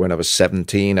was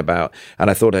 17 and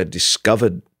I thought I'd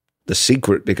discovered the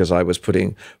secret because I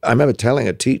remember telling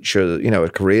a teacher, a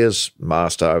careers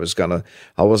master, I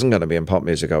wasn't going to be in pop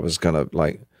music. I was going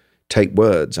to take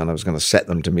words and I was going to set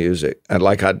them to music. And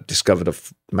I'd discovered a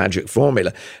magic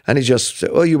formula. And he just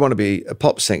said, oh, you want to be a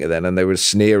pop singer then? And they were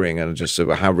sneering and just said,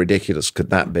 well, how ridiculous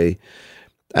could that be?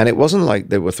 And it wasn't like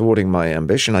they were thwarting my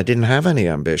ambition. I didn't have any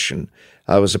ambition.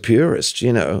 I was a purist,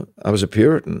 I was a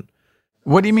Puritan.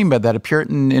 What do you mean by that? A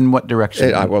Puritan in what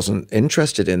direction? I wasn't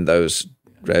interested in those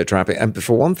trapping. And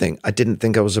for one thing, I didn't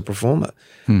think I was a performer.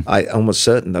 I almost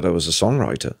certain that I was a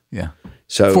songwriter. Yeah.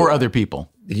 So For other people.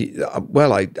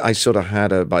 Well, I sort of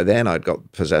had by then I'd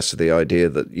got possessed of the idea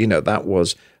that, that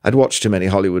was, I'd watched too many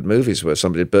Hollywood movies where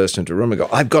somebody would burst into a room and go,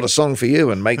 I've got a song for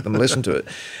you, and make them listen to it.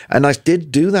 And I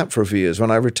did do that for a few years.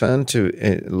 When I returned to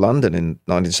London in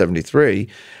 1973,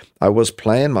 I was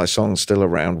playing my songs still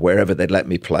around wherever they'd let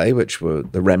me play, which were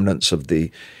the remnants of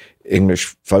the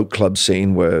English folk club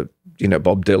scene where,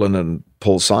 Bob Dylan and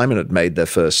Paul Simon had made their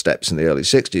first steps in the early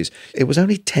 60s. It was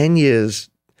only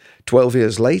 12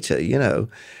 years later,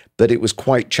 but it was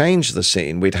quite changed the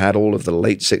scene. We'd had all of the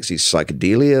late 60s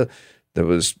psychedelia. There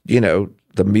was,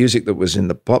 the music that was in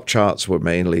the pop charts were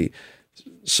mainly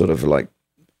sort of like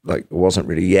it wasn't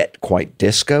really yet quite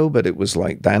disco, but it was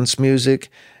like dance music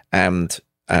and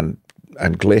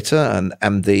glitter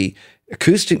and the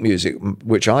acoustic music,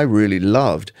 which I really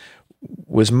loved,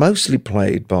 was mostly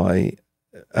played by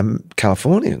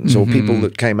Californians or people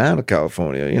that came out of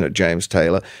California. James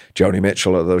Taylor, Joni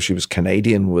Mitchell, although she was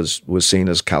Canadian, was seen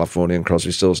as Californian,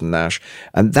 Crosby, Stills and Nash,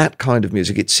 and that kind of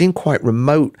music. It seemed quite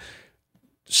remote,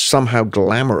 somehow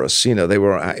glamorous.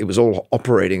 It was all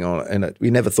operating on, and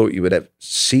we never thought you would ever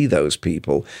see those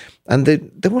people. And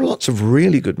there were lots of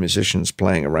really good musicians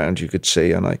playing around. You could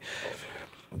see, and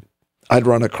I'd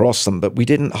run across them, but we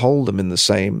didn't hold them in the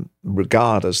same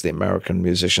regard as the American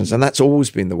musicians. And that's always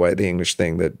been the way, the English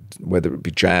thing, that whether it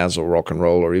be jazz or rock and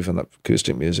roll or even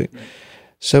acoustic music. Right.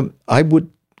 So I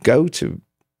would go to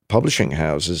publishing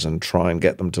houses and try and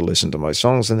get them to listen to my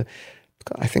songs. And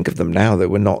I think of them now, they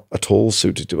were not at all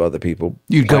suited to other people.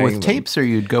 You'd go with tapes, or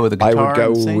you'd go with a guitar? I would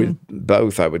go with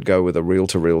both. I would go with a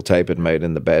reel-to-reel tape I'd made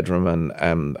in the bedroom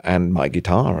and my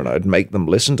guitar, and I'd make them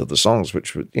listen to the songs,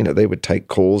 which would, they would take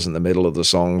calls in the middle of the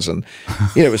songs, and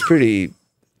it was pretty,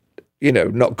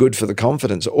 not good for the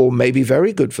confidence, or maybe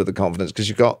very good for the confidence,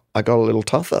 because I got a little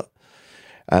tougher,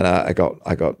 and I got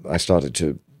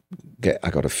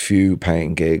a few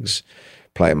paying gigs,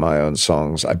 playing my own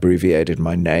songs. I abbreviated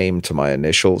my name to my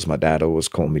initials. My dad always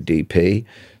called me DP,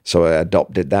 so I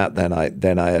adopted that. Then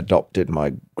I adopted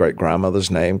my great-grandmother's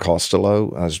name,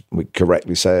 Costello, as we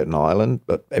correctly say it in Ireland,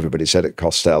 but everybody said it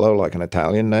Costello, like an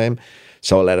Italian name.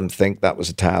 So I let them think that was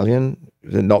Italian.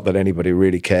 Not that anybody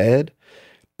really cared,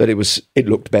 but it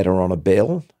looked better on a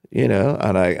bill.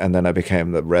 And then I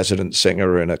became the resident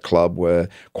singer in a club where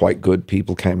quite good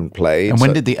people came and played. And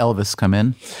when did the Elvis come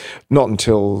in? Not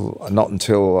until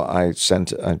I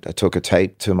took a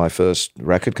tape to my first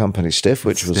record company, Stiff,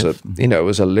 which was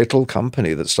a little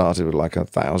company that started with like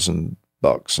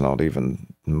 $1,000,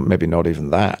 maybe not even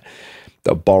that,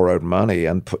 borrowed money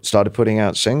and started putting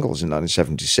out singles in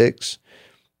 1976.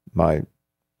 My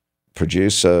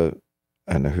producer,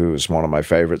 and who was one of my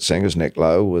favorite singers, Nick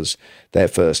Lowe, was their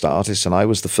first artist, and I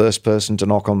was the first person to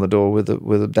knock on the door with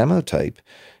a demo tape.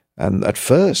 And at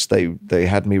first, they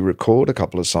had me record a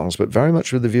couple of songs, but very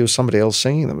much with the view of somebody else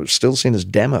singing them. It was still seen as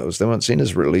demos; they weren't seen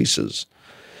as releases.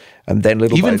 And then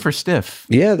for Stiff,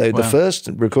 yeah, the first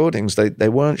recordings, they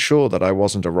weren't sure that I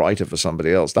wasn't a writer for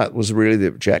somebody else. That was really the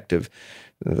objective.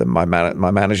 My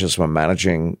managers were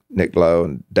managing Nick Lowe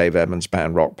and Dave Edmunds'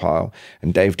 band Rockpile,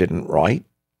 and Dave didn't write.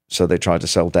 So they tried to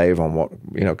sell Dave on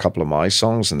a couple of my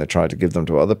songs, and they tried to give them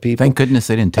to other people. Thank goodness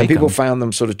they didn't take them. And people found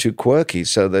them sort of too quirky,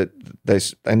 so that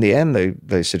in the end,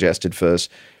 they suggested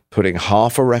first putting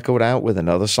half a record out with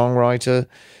another songwriter,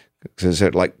 because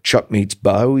it's like Chuck meets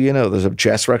Bo, there's a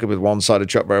chess record with one side of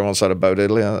Chuck Berry, one side of Bo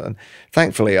Diddley. And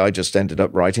thankfully, I just ended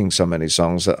up writing so many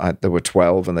songs that there were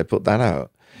 12, and they put that out.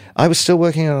 I was still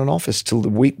working in an office till the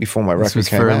week before my record came out.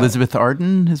 This was for Elizabeth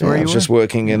Arden, is where you were? I was just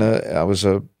working I was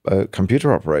a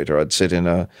computer operator. I'd sit in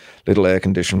a little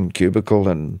air-conditioned cubicle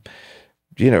and,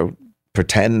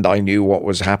 pretend I knew what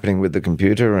was happening with the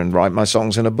computer and write my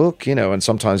songs in a book, and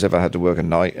sometimes if I had to work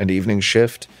an evening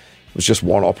shift, it was just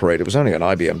one operator. It was only an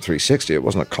IBM 360. It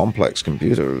wasn't a complex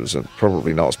computer. It was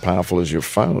probably not as powerful as your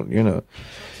phone,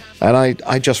 And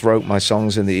I just wrote my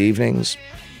songs in the evenings,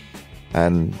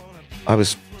 and I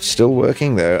was still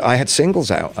working there. I had singles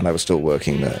out, and I was still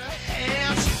working there.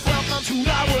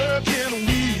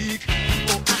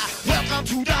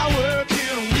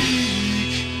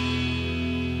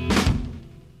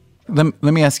 Let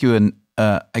me ask you an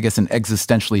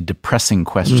existentially depressing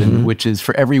question, which is,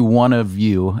 for every one of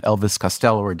you, Elvis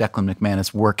Costello or Declan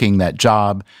McManus, working that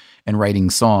job and writing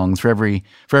songs, for every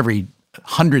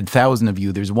 100,000 of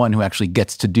you, there's one who actually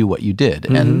gets to do what you did.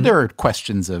 And there are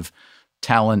questions of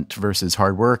talent versus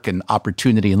hard work and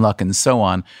opportunity and luck and so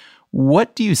on.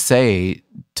 What do you say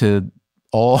to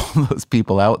all those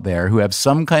people out there who have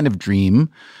some kind of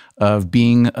dream of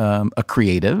being a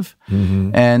creative.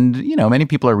 And, you know, many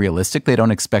people are realistic. They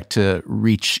don't expect to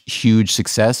reach huge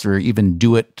success or even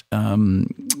do it,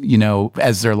 you know,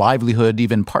 as their livelihood,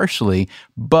 even partially.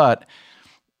 But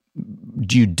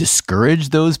do you discourage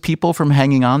those people from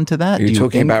hanging on to that? Are you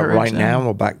talking about encourage right them? now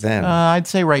or back then? I'd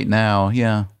say right now,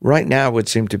 yeah. Right now would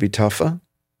seem to be tougher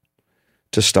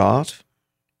to start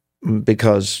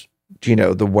because, you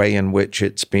know, the way in which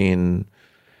it's been...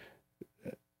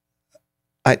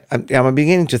 I'm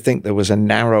beginning to think there was a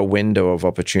narrow window of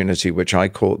opportunity, which I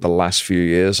caught the last few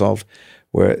years of,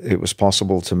 where it was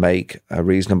possible to make a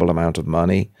reasonable amount of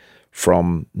money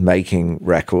from making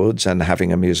records and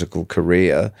having a musical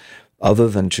career other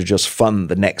than to just fund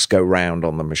the next go round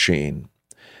on the machine.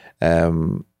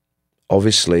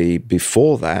 Obviously,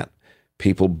 before that,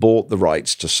 people bought the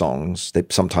rights to songs. They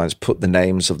sometimes put the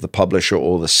names of the publisher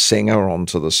or the singer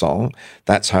onto the song.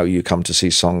 That's how you come to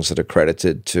see songs that are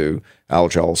credited to Al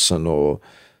Jolson or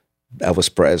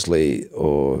Elvis Presley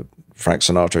or Frank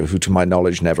Sinatra, who, to my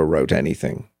knowledge, never wrote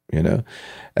anything, you know.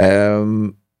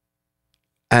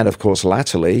 And of course,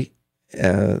 latterly,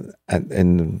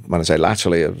 and when I say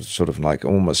latterly, sort of like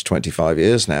almost 25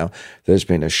 years now, there's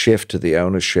been a shift to the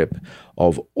ownership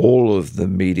of all of the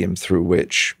medium through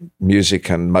which music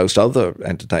and most other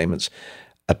entertainments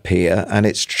appear, and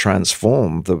it's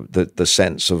transformed the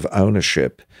sense of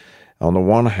ownership. On the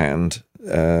one hand,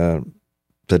 the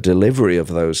delivery of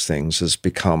those things has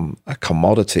become a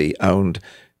commodity owned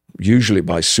usually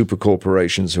by super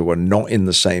corporations who are not in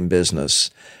the same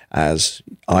business as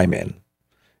I'm in.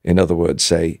 In other words,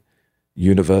 say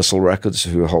Universal Records,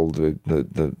 who hold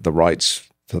the rights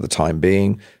for the time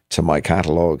being to my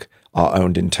catalog, are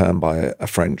owned in turn by a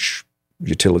French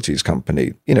utilities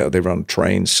company. You know, they run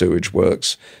trains, sewage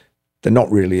works. They're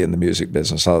not really in the music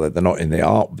business, are they? They're not in the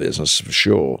art business for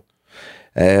sure.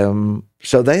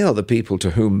 So they are the people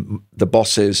to whom the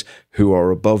bosses who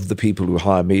are above the people who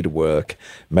hire me to work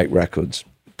make records.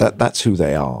 That's who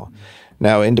they are.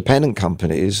 Now, independent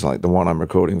companies like the one I'm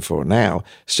recording for now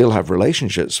still have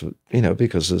relationships, you know,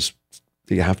 because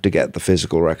you have to get the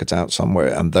physical records out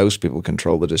somewhere, and those people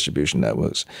control the distribution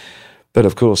networks. But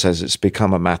of course, as it's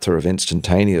become a matter of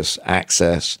instantaneous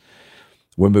access,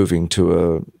 we're moving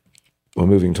to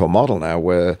a model now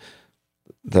where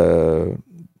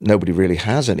nobody really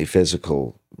has any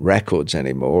physical records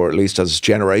anymore, or at least there's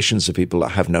generations of people that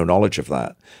have no knowledge of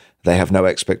that. They have no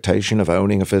expectation of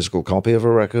owning a physical copy of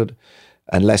a record,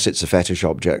 unless it's a fetish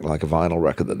object like a vinyl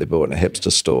record that they bought in a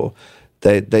hipster store.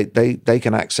 They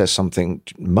can access something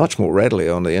much more readily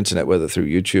on the internet, whether through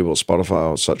YouTube or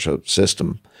Spotify or such a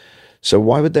system. So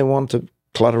why would they want to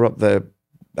clutter up their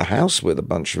house with a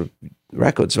bunch of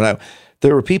records? Now,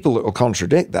 there are people that will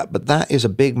contradict that, but that is a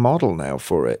big model now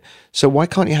for it. So why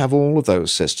can't you have all of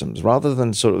those systems? Rather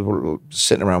than sort of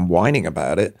sitting around whining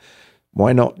about it,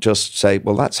 why not just say,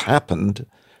 well, that's happened.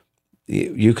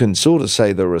 You can sort of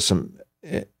say there are some,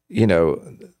 you know,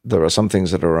 there are some things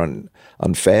that are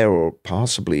unfair or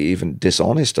possibly even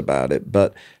dishonest about it,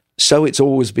 but so it's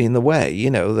always been the way, you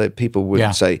know, that people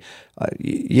would say,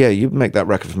 yeah, you make that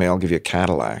record for me, I'll give you a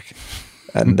Cadillac.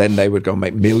 And then they would go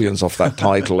make millions off that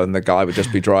title, and the guy would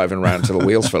just be driving around till the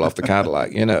wheels fell off the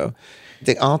Cadillac, you know.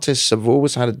 The artists have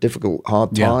always had a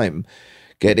hard time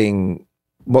getting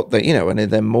what they, you know, and in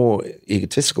their more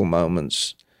egotistical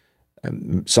moments,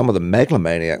 some of the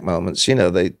megalomaniac moments, you know,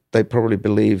 they probably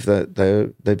believe that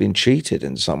they've been cheated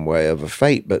in some way of a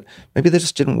fate, but maybe they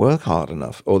just didn't work hard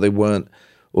enough, or they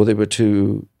were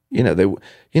too, you know,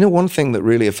 one thing that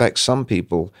really affects some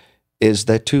people is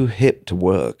they're too hip to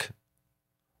work.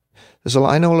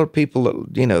 I know a lot of people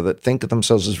that, you know, that think of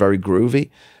themselves as very groovy,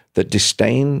 that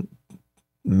disdain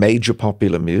major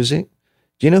popular music.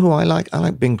 Do you know who I like? I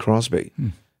like Bing Crosby.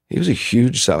 He was a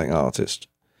huge selling artist.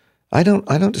 I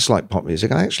don't dislike pop music.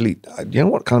 You know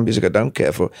what kind of music I don't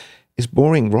care for? Is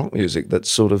boring rock music that's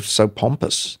sort of so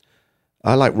pompous.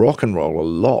 I like rock and roll a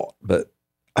lot, but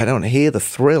I don't hear the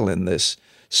thrill in this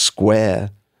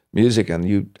square music,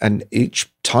 and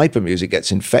each type of music gets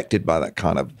infected by that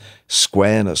kind of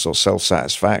squareness or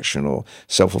self-satisfaction or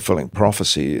self-fulfilling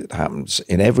prophecy. It happens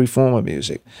in every form of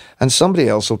music. And somebody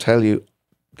else will tell you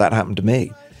that happened to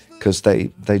me because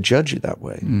they judge you that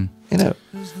way. You know.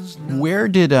 Where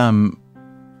did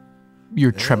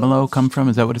your tremolo come from?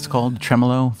 Is that what it's called?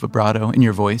 Tremolo, vibrato in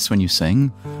your voice when you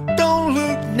sing? Don't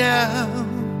look now,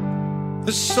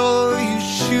 I saw you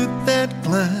shoot that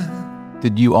glance.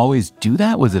 Did you always do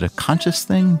that? Was it a conscious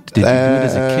thing? Did you do it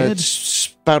as a kid?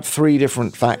 It's about three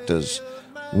different factors.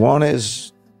 One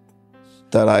is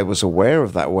that I was aware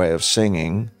of that way of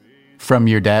singing. From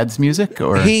your dad's music?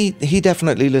 Or He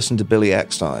definitely listened to Billy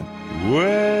Eckstine.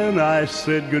 when I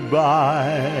said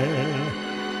goodbye.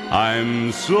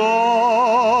 I'm sorry.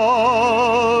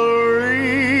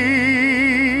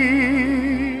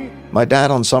 My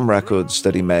dad, on some records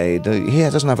that he made, he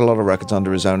doesn't have a lot of records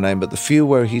under his own name, but the few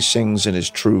where he sings in his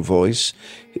true voice,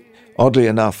 oddly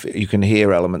enough, you can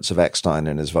hear elements of Eckstein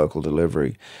in his vocal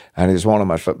delivery. And he's one of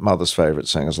my mother's favorite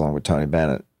singers, along with Tony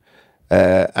Bennett.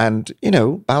 And, you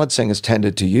know, ballad singers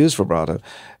tended to use vibrato.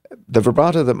 The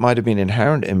vibrato that might have been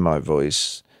inherent in my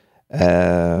voice,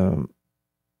 I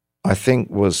think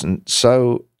wasn't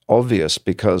so obvious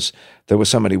because there were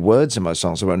so many words in my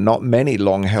songs. There were not many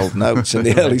long-held notes in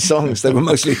the early songs. They were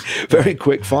mostly very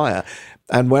quick fire.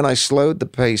 And when I slowed the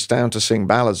pace down to sing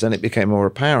ballads, then it became more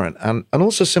apparent. And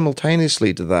also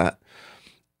simultaneously to that,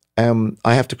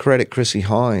 I have to credit Chrissie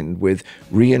Hynde with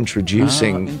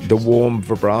reintroducing the warm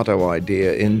vibrato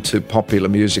idea into popular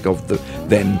music of the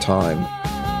then time.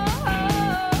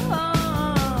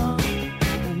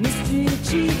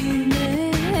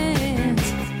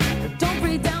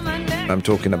 I'm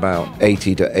talking about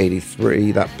 80 to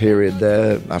 83, that period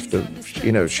there, after,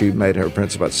 you know, she made her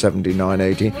appearance about 79,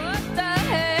 80.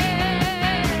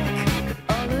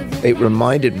 It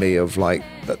reminded me of, like,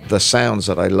 the sounds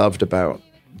that I loved about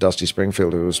Dusty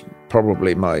Springfield, who was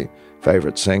probably my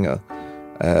favorite singer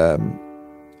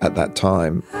at that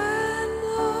time.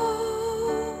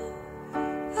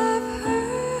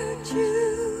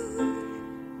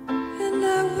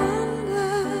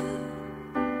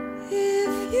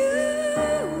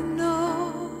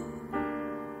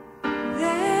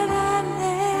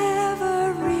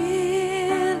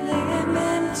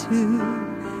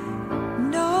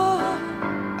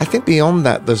 I think beyond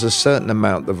that, there's a certain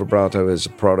amount the vibrato is a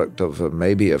product of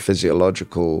maybe a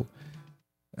physiological.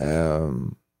 There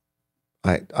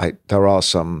are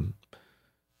some.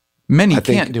 Many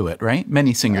can't do it, right?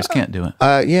 Many singers can't do it.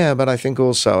 Yeah, but I think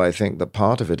that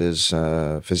part of it is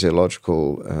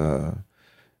physiological.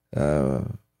 I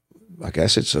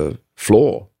guess it's a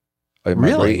flaw in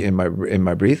my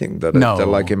breathing. That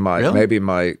like in my maybe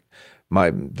my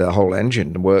the whole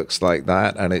engine works like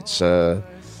that, and it's.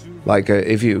 Like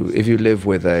if you live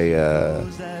with a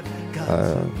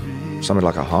something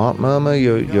like a heart murmur,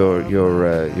 you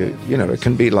know, it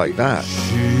can be like that.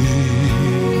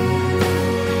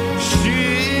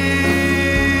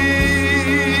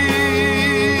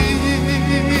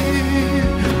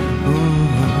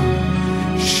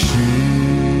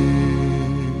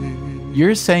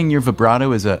 You're saying your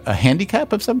vibrato is a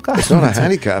handicap of some kind? It's not a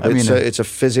handicap. It's a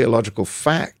physiological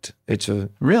fact. It's a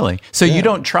really. So you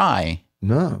don't try.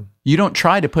 No. You don't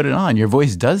try to put it on. Your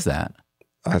voice does that.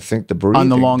 I think the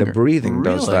breathing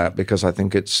does that, because I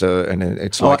think it's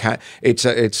it's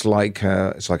like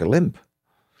a limp.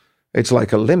 It's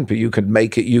like a limp. You could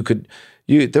make it.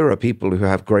 There are people who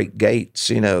have great gaits,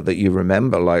 you know, that you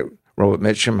remember. Like Robert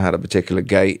Mitchum had a particular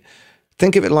gait.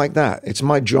 Think of it like that. It's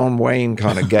my John Wayne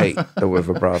kind of gait, the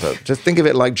vibrato. Just think of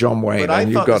it like John Wayne, but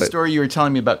and you've got it. The story you were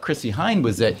telling me about Chrissie Hynde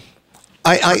was that.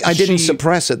 I didn't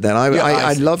suppress it then.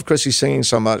 I loved Chrissie singing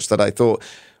so much that I thought,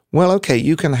 well, okay,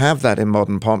 you can have that in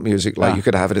modern pop music, like you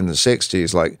could have it in the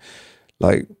 60s, like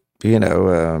you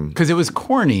know. Because it was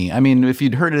corny. I mean, if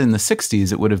you'd heard it in the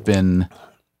 60s, it would have been.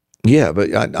 Yeah,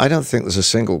 but I don't think there's a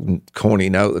single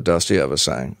corny note that Dusty ever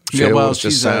sang. She always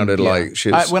just sounded like she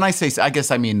was. When I say, I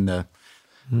guess I mean the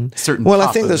certain. Well,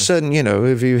 I think there's certain, you know,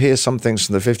 if you hear some things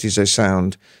from the 50s,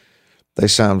 they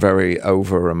sound very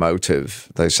over emotive.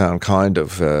 They sound kind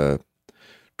of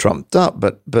trumped up,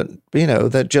 but you know,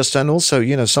 they're just, and also,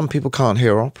 you know, some people can't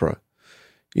hear opera.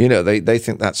 You know, they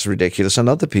think that's ridiculous, and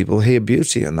other people hear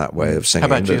beauty in that way of singing.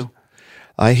 How about you?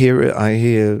 I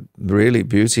hear really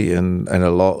beauty in a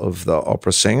lot of the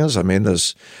opera singers. I mean,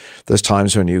 there's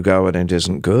times when you go and it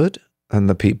isn't good, and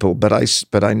the people, but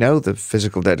I know the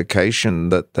physical dedication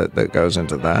that goes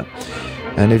into that.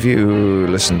 And if you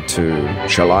listen to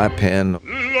Calliope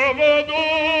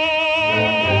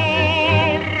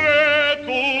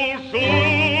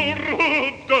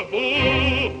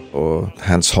or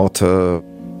Hans Hotter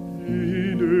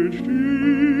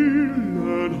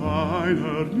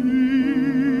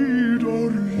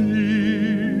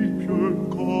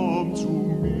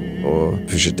or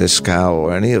Fischer Dieskau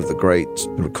or any of the great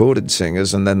recorded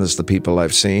singers, and then there's the people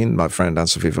I've seen, my friend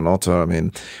Anne-Sophie von Otter. I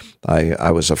mean, I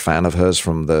was a fan of hers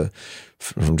from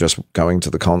just going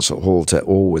to the concert hall to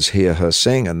always hear her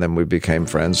sing, and then we became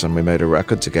friends and we made a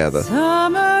record together.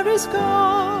 Summer is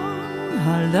gone,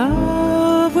 our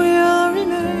love will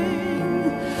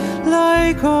remain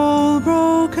like old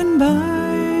broken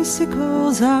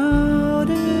bicycles out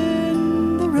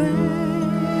in the rain.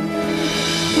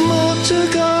 Motor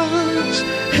cars,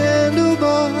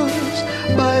 handlebars,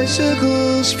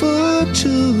 bicycles for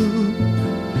two,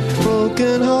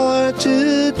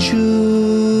 broken-hearted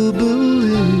Jubilee.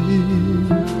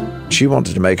 She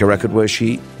wanted to make a record where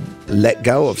she let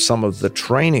go of some of the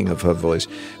training of her voice.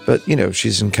 But, you know,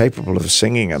 she's incapable of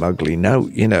singing an ugly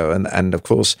note, you know, and of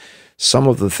course, some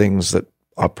of the things that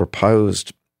are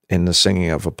proposed in the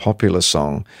singing of a popular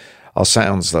song are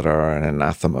sounds that are an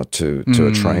anathema to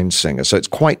a trained singer. So it's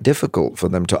quite difficult for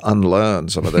them to unlearn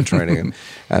some of their training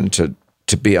and to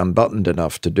be unbuttoned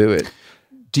enough to do it.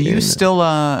 Do you still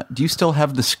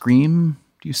have the scream?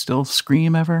 Do you still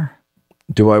scream ever?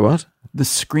 Do I what? The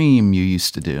scream you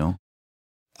used to do.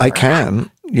 I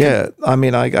can, yeah. I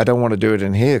mean, I don't want to do it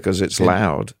in here because it's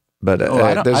loud. But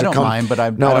I don't mind. But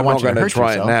I'm not want going to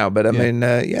try yourself. it now. But I mean,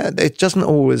 it doesn't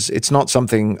always. It's not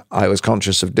something I was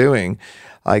conscious of doing.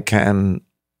 It's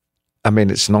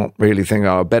not really thinking,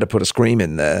 oh, I better put a scream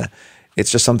in there.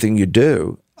 It's just something you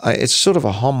do. It's sort of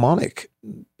a harmonic.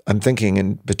 I'm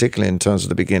thinking, particularly in terms of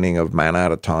the beginning of Man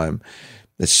Out of Time.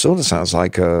 It sort of sounds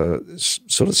like a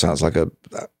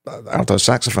alto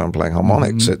saxophone playing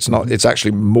harmonics. Mm-hmm. It's not. It's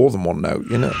actually more than one note,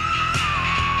 you know.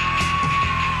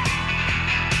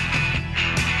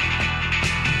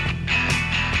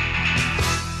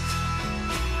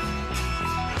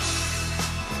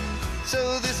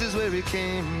 So this is where he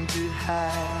came to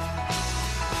hide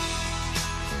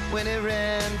when he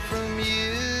ran from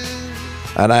you.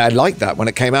 And I liked that when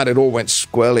it came out. It all went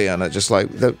squirrely, and I just like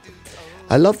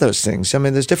I love those things. I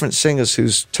mean, there's different singers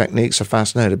whose techniques are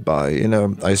fascinated by. You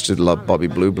know, I used to love Bobby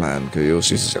Blue Bland, because he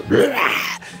also used to say,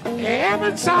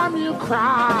 every time you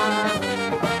cry.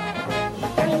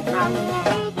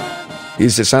 He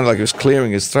used to sound like he was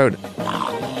clearing his throat.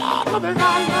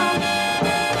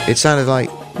 It sounded like,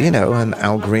 you know, and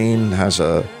Al Green has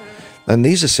and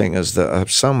these are singers that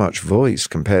have so much voice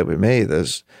compared with me.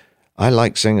 I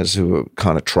like singers who are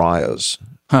kind of triers.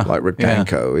 Like Rick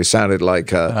Danko. He sounded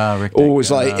like always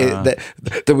there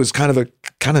was kind of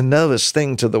a nervous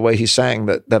thing to the way he sang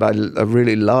that I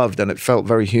really loved, and it felt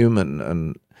very human.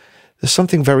 And there's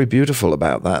something very beautiful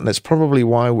about that, and it's probably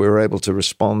why we're able to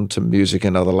respond to music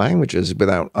in other languages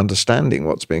without understanding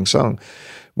what's being sung.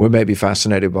 We're maybe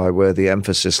fascinated by where the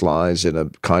emphasis lies in a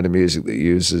kind of music that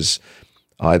uses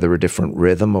either a different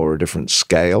rhythm or a different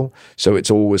scale, so it's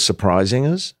always surprising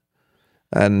us.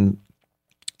 And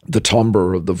the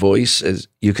timbre of the voice is,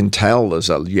 you can tell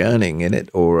there's a yearning in it,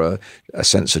 or a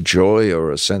sense of joy,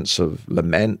 or a sense of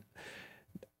lament.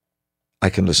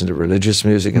 I can listen to religious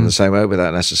music in the same way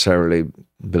without necessarily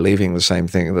believing the same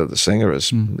thing that the singer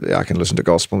is. I can listen to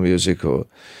gospel music or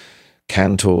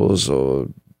cantors or,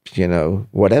 you know,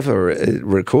 whatever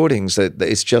recordings.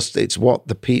 It's what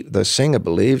the singer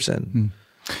believes in.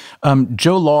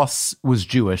 Joe Loss was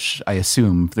Jewish, I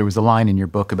assume. There was a line in your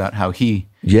book about how he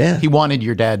wanted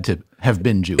your dad to have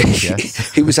been Jewish,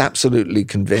 yes? He was absolutely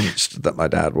convinced that my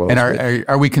dad was. And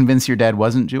are we convinced your dad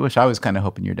wasn't Jewish? I was kind of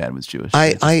hoping your dad was Jewish.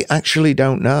 I actually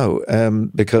don't know,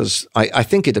 because I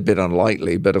think it a bit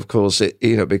unlikely, but of course,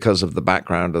 because of the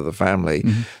background of the family,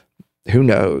 who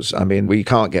knows? I mean, we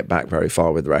can't get back very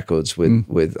far with records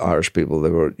with Irish people.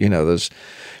 There were,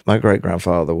 my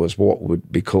great-grandfather was what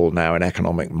would be called now an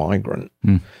economic migrant.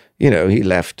 You know, he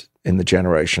left in the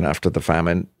generation after the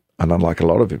famine, and unlike a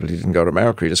lot of people, he didn't go to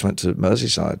America. He just went to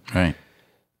Merseyside. Right.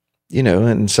 You know,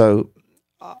 and so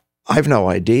I've no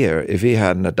idea. If he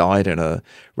hadn't died in a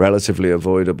relatively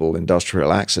avoidable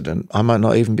industrial accident, I might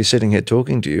not even be sitting here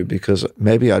talking to you, because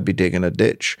maybe I'd be digging a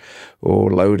ditch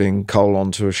or loading coal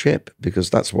onto a ship,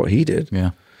 because that's what he did.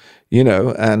 Yeah. You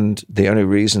know, and the only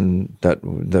reason that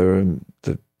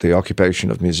the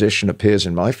occupation of musician appears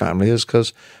in my family is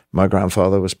because my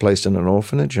grandfather was placed in an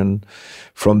orphanage, and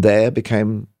from there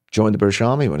joined the British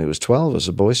Army when he was 12 as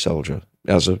a boy soldier,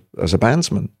 as a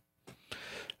bandsman.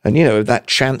 And, you know, that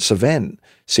chance event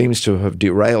seems to have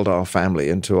derailed our family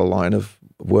into a line of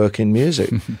work in music.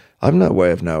 I've no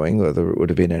way of knowing whether it would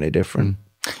have been any different.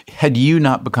 Had you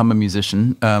not become a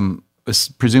musician,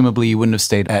 presumably you wouldn't have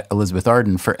stayed at Elizabeth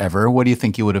Arden forever. What do you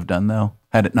think you would have done, though,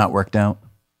 had it not worked out?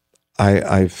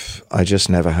 I just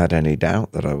never had any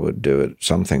doubt that I would do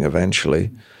something eventually.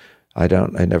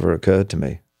 It never occurred to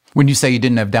me. When you say you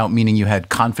didn't have doubt, meaning you had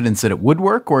confidence that it would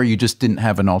work, or you just didn't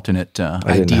have an alternate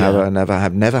idea? I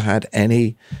never had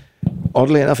any.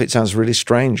 Oddly enough, it sounds really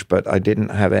strange, but I didn't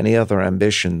have any other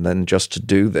ambition than just to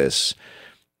do this,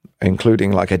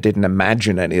 including I didn't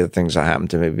imagine any of the things that happened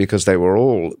to me, because they were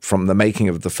all, from the making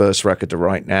of the first record to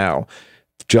right now,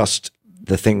 just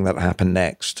the thing that happened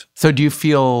next. So do you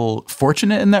feel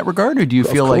fortunate in that regard, or do you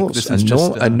feel like this is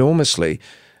just... enormously,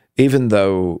 even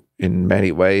though in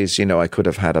many ways, I could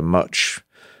have had a much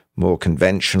more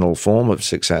conventional form of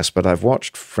success, but I've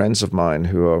watched friends of mine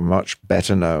who are much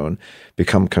better known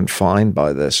become confined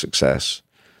by their success,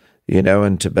 you know,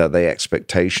 and by the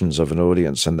expectations of an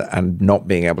audience and not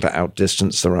being able to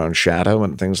outdistance their own shadow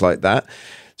and things like that.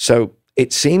 So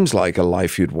it seems like a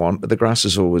life you'd want, but the grass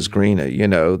is always greener. You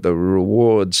know, the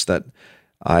rewards that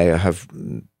I have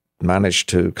managed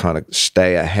to kind of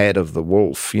stay ahead of the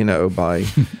wolf, you know, by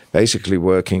basically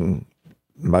working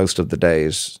most of the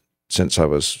days since I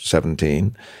was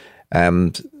 17.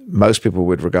 And most people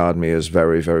would regard me as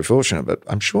very, very fortunate, but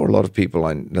I'm sure a lot of people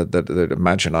that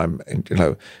imagine I'm, you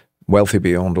know, wealthy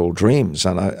beyond all dreams,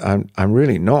 and I'm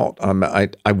really not.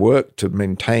 I work to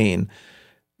maintain,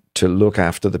 to look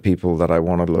after the people that I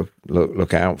want to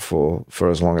look out for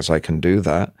as long as I can do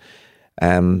that,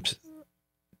 and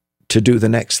to do the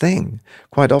next thing.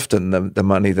 Quite often, the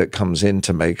money that comes in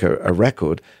to make a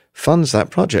record funds that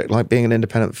project. Like being an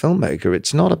independent filmmaker,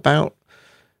 it's not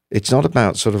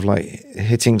about sort of like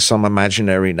hitting some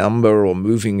imaginary number or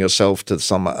moving yourself to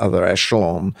some other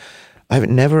echelon. I've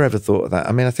never ever thought of that.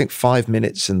 I mean, I think 5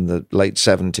 minutes in the late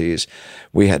 70s,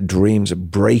 we had dreams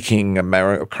of breaking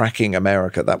America, cracking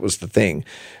America. That was the thing.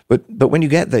 But when you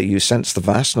get there, you sense the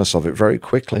vastness of it very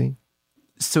quickly.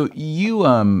 So you,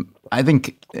 I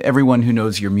think everyone who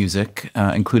knows your music,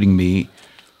 including me,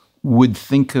 would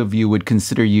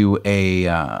consider you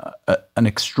an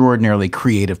extraordinarily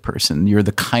creative person. You're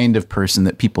the kind of person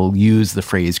that people use the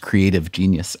phrase creative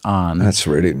genius on. That's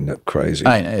really crazy.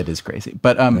 It is crazy.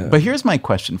 But here's my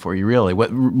question for you, really.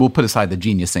 We'll put aside the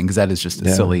genius thing because that is just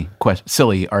a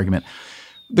silly argument.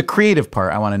 The creative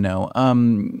part, I want to know.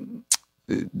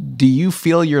 Do you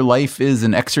feel your life is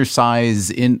an exercise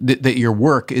that your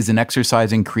work is an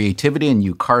exercise in creativity and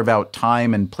you carve out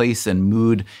time and place and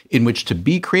mood in which to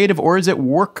be creative, or is it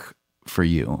work for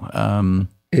you? I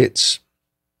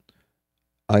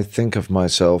think of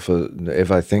myself,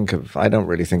 I don't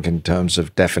really think in terms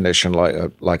of definition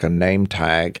like a name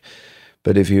tag,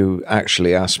 but if you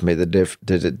actually ask me the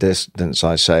distance,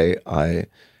 I say I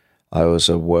was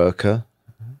a worker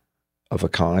of a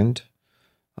kind.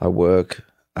 I work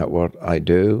at what I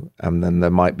do, and then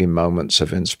there might be moments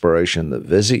of inspiration that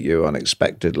visit you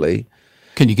unexpectedly.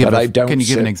 Can you give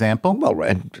an example?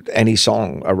 Well, any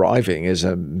song arriving is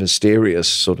a mysterious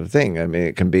sort of thing. I mean,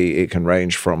 it can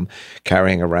range from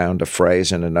carrying around a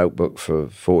phrase in a notebook for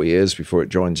 4 years before it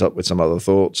joins up with some other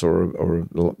thoughts, or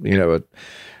you know,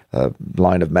 a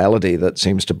line of melody that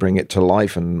seems to bring it to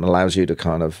life and allows you to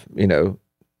kind of, you know,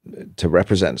 to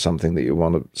represent something that you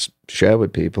want to share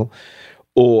with people.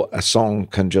 Or a song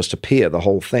can just appear, the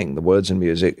whole thing, the words and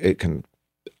music, it can,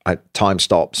 time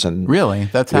stops. And really?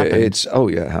 That's happened? It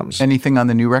happens. Anything on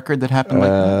the new record that happened like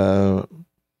that?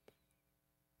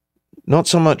 Not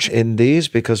so much in these,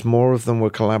 because more of them were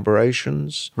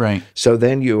collaborations. Right. So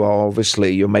then you're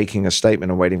making a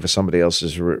statement and waiting for somebody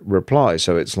else's reply.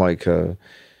 So it's like,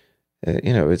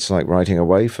 it's like writing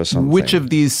away for something. Which of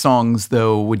these songs,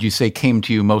 though, would you say came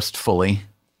to you most fully?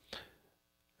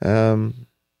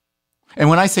 And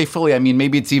when I say fully, I mean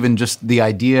maybe it's even just the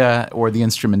idea or the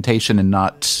instrumentation and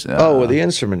not... the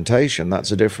instrumentation,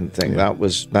 that's a different thing. Yeah.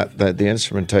 The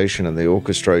instrumentation and the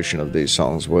orchestration of these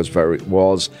songs was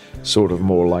sort of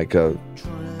more like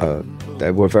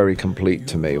they were very complete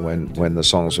to me when the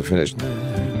songs were finished.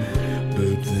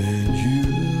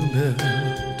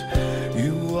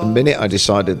 The minute I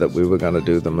decided that we were going to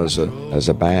do them as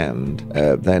a band,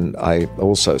 then I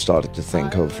also started to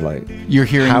think of like you're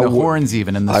hearing the horns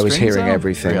even in the. I was hearing zone?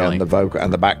 Everything, really? And the vocal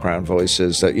and the background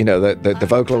voices. That the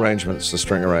vocal arrangements, the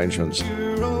string arrangements,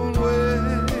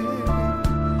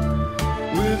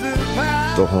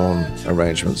 the horn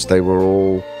arrangements. They were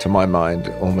all, to my mind,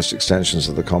 almost extensions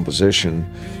of the composition.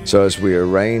 So as we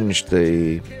arranged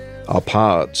our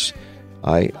parts,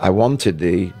 I wanted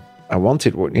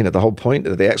what, the whole point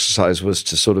of the exercise was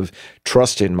to sort of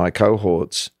trust in my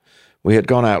cohorts. We had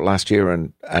gone out last year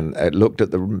and looked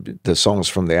at the songs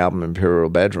from the album Imperial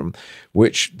Bedroom,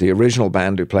 which the original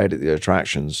band who played at the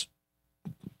Attractions,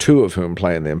 2 of whom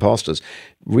play in The Imposters,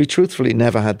 we truthfully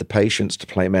never had the patience to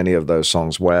play many of those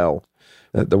songs well.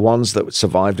 The ones that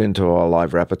survived into our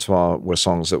live repertoire were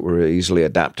songs that were easily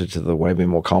adapted to the way we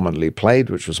more commonly played,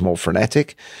 which was more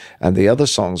frenetic. And the other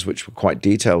songs, which were quite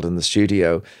detailed in the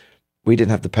studio, we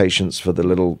didn't have the patience for the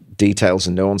little details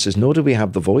and nuances, nor did we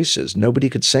have the voices. Nobody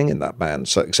could sing in that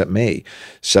band except me.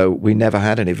 So we never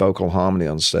had any vocal harmony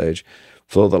on stage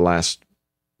for the last,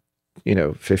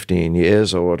 15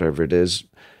 years or whatever it is.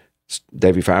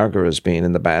 Davey Farragher has been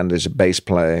in the band as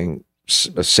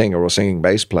a singer or singing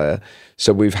bass player.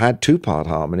 So we've had 2-part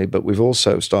harmony, but we've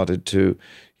also started to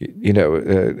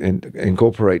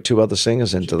incorporate two other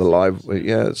singers into the live.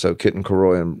 Yeah, so Kitten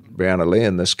Carroy and Brianna Lee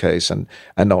in this case, and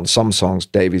on some songs,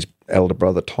 Davey's elder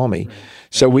brother Tommy. Right.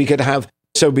 So we could have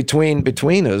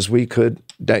between us, we could.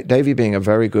 Davey being a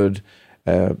very good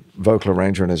vocal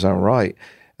arranger in his own right.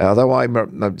 Although I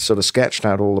sort of sketched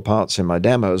out all the parts in my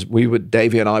demos,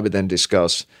 Davey and I would then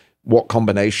discuss what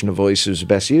combination of voices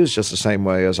best used, just the same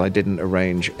way as I didn't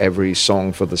arrange every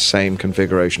song for the same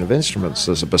configuration of instruments.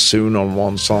 There's a bassoon on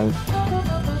one song.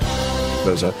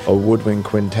 There's a woodwind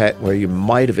quintet where you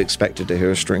might have expected to hear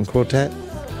a string quartet.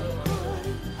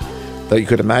 Though you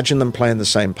could imagine them playing the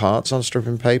same parts on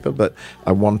stripping paper, but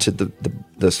I wanted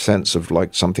the sense of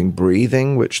like something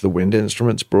breathing, which the wind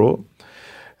instruments brought.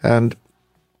 And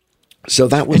so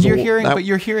that was. And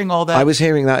you're hearing all that. I was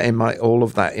hearing that all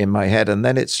of that in my head, and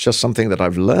then it's just something that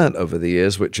I've learned over the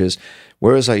years, which is,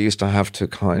 whereas I used to have to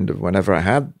kind of, whenever I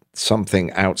had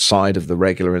something outside of the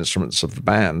regular instruments of the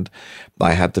band,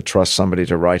 I had to trust somebody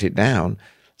to write it down.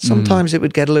 Sometimes it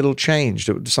would get a little changed.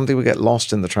 Something would get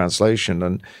lost in the translation,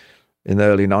 and in the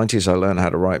early 90s, I learned how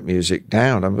to write music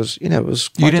down. It was you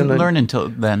didn't learn until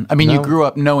then. I mean, no. You grew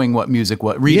up knowing what music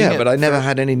was, reading it. Yeah, but I never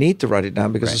had any need to write it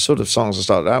down because the sort of songs I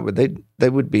started out with, they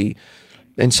would be,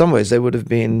 in some ways, they would have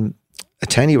been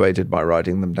attenuated by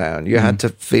writing them down. You had to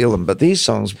feel them. But these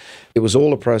songs, it was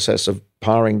all a process of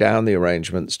paring down the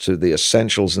arrangements to the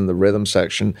essentials in the rhythm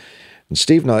section. And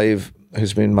Steve Naive,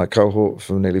 who's been my cohort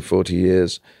for nearly 40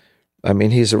 years, I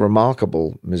mean, he's a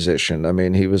remarkable musician. I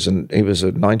mean, he was a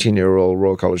 19-year-old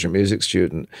Royal College of Music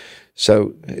student,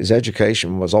 so his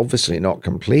education was obviously not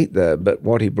complete there, but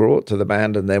what he brought to the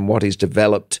band and then what he's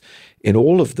developed in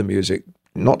all of the music,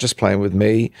 not just playing with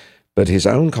me, but his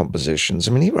own compositions.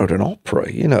 I mean, he wrote an opera,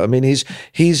 I mean,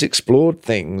 he's explored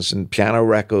things and piano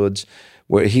records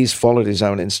where he's followed his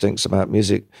own instincts about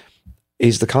music.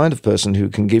 He's the kind of person who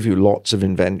can give you lots of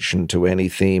invention to any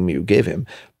theme you give him,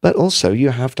 but also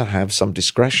you have to have some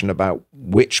discretion about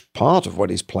which part of what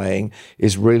he's playing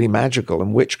is really magical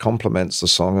and which complements the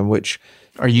song and which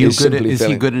is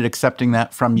he good at accepting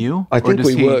that from you? I think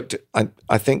we worked.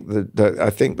 I think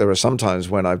there are some times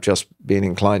when I've just been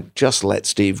inclined, just let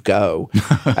Steve go.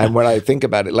 And when I think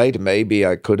about it later, maybe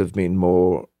I could have been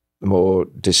more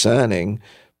discerning.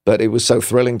 But it was so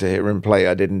thrilling to hear him play.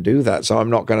 I didn't do that, so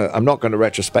I'm not gonna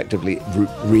retrospectively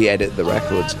re-edit the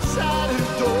records.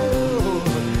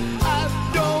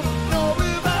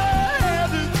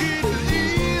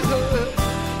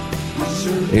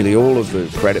 Nearly all of the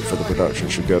credit for the production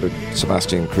should go to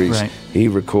Sebastian Kreis. Right. He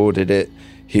recorded it.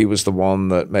 He was the one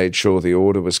that made sure the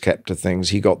order was kept to things.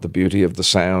 He got the beauty of the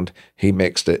sound. He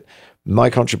mixed it.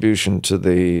 My contribution to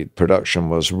the production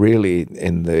was really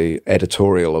in the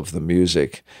editorial of the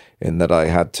music, in that I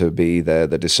had to be there,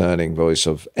 the discerning voice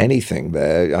of anything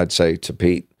there. I'd say to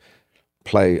Pete,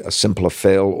 play a simpler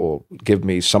fill or give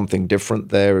me something different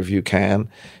there if you can.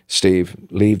 Steve,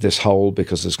 leave this hole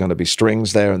because there's going to be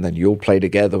strings there and then you'll play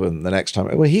together and the next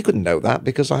time. Well, he couldn't know that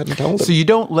because I hadn't told him. So you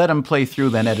don't let him play through,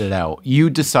 then edit out.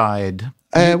 You decide...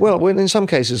 Well, in some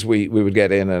cases, we would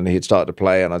get in and he'd start to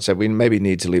play, and I'd say, we maybe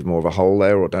need to leave more of a hole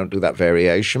there or don't do that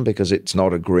variation because it's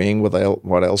not agreeing with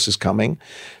what else is coming,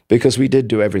 because we did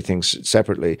do everything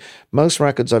separately. Most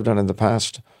records I've done in the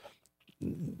past,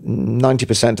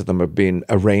 90% of them have been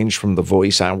arranged from the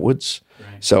voice outwards.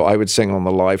 Right. So I would sing on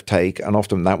the live take, and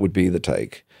often that would be the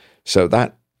take. So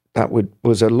that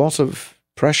was a lot of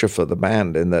pressure for the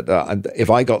band in that if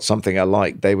I got something I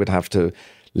liked, they would have to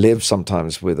live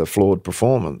sometimes with a flawed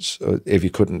performance if you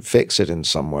couldn't fix it in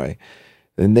some way.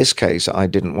 In this case, I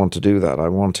didn't want to do that. I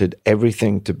wanted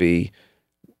everything to be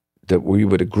that we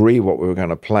would agree what we were going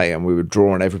to play and we would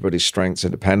draw on everybody's strengths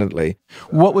independently.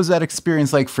 What was that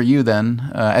experience like for you then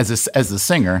as a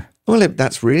singer? Well,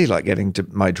 that's really like getting to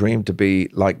my dream to be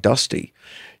like Dusty,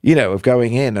 of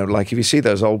going in and like if you see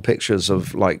those old pictures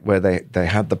of like where they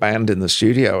had the band in the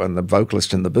studio and the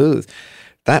vocalist in the booth,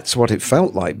 that's what it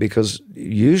felt like, because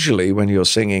usually when you're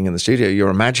singing in the studio, you're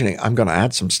imagining, I'm going to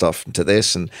add some stuff to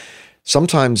this. And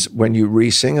sometimes when you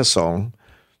re-sing a song,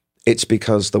 it's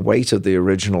because the weight of the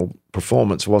original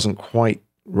performance wasn't quite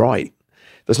right.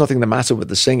 There's nothing the matter with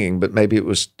the singing, but maybe it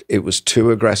was too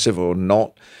aggressive or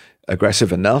not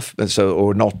aggressive enough,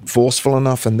 or not forceful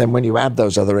enough. And then when you add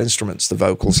those other instruments, the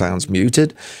vocal sounds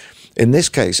muted. In this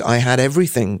case, I had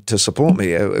everything to support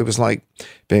me. It was like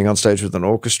being on stage with an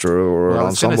orchestra or an ensemble.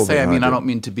 I was going to say, I don't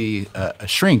mean to be a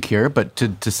shrink here, but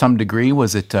to some degree,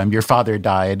 was it your father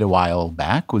died a while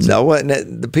back? Was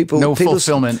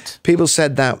fulfillment. People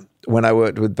said that when I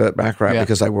worked with Burt Bacharach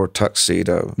because I wore a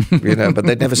tuxedo, but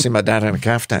they'd never seen my dad in a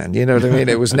caftan. You know what I mean?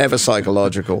 It was never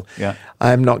psychological. Yeah.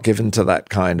 I'm not given to that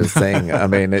kind of thing. I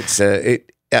mean,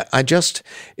 I just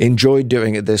enjoyed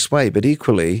doing it this way. But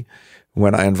equally,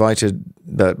 when I invited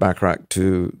Burt Bacharach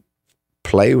to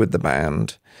play with the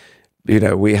band,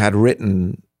 we had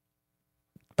written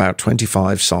about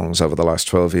 25 songs over the last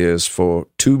 12 years for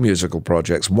 2 musical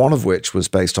projects, one of which was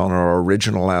based on our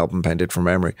original album, Painted from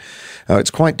Memory. It's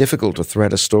quite difficult to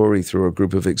thread a story through a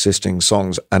group of existing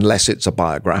songs unless it's a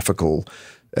biographical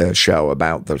show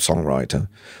about the songwriter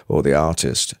or the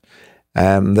artist.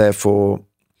 Therefore,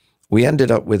 we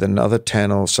ended up with another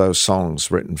 10 or so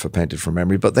songs written for Painted from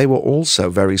Memory, but they were also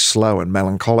very slow and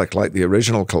melancholic like the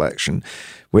original collection,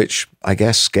 which I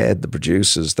guess scared the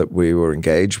producers that we were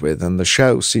engaged with, and the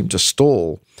show seemed to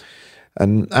stall.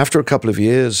 And after a couple of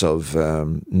years of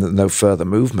no further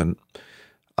movement,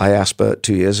 I asked Burt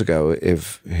 2 years ago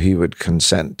if he would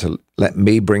consent to let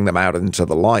me bring them out into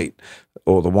the light,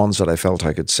 or the ones that I felt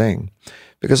I could sing,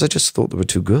 because I just thought they were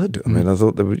too good. I mean, I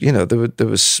thought they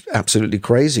was absolutely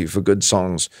crazy for good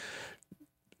songs.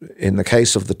 In the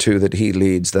case of the 2 that he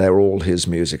leads, they're all his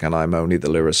music and I'm only the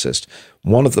lyricist.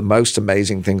 One of the most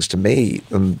amazing things to me,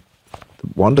 and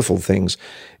wonderful things,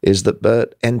 is that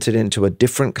Burt entered into a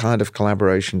different kind of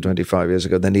collaboration 25 years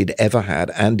ago than he'd ever had,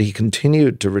 and he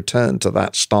continued to return to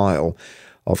that style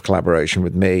of collaboration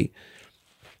with me.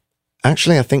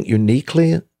 Actually, I think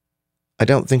uniquely, I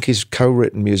don't think he's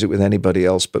co-written music with anybody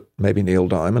else but maybe Neil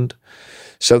Diamond.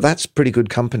 So that's pretty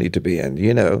good company to be in.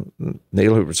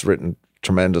 Neil, who has written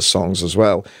tremendous songs as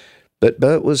well. But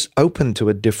Burt was open to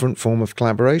a different form of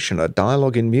collaboration, a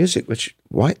dialogue in music, which,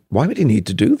 why would he need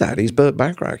to do that? He's Burt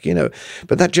Bacharach,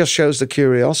 But that just shows the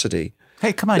curiosity.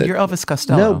 Hey, come on, you're Elvis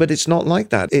Costello. No, but it's not like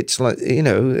that. It's like,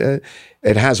 it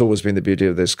has always been the beauty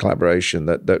of this collaboration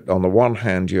that on the one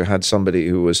hand, you had somebody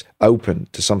who was open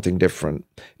to something different,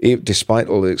 despite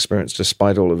all the experience,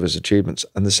 despite all of his achievements.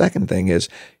 And the second thing is,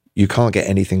 you can't get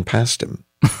anything past him.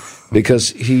 Because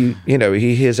he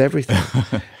hears everything.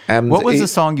 What was the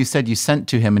song you said you sent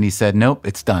to him and he said, nope,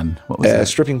 it's done? What was it?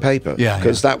 Stripping Paper. Yeah.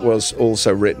 Because that was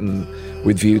also written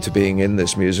with view to being in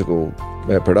this musical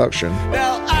production.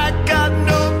 Now I got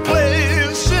no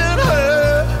place in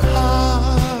her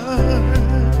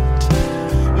heart.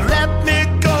 Let me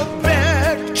go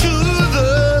back to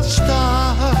the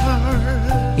start.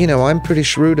 I'm pretty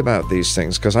shrewd about these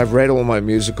things because I've read all my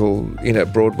musical,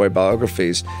 Broadway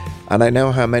biographies. And I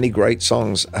know how many great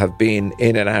songs have been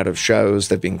in and out of shows.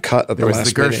 They've been cut at the last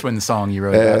minute. There was the Gershwin song you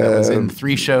wrote about that was in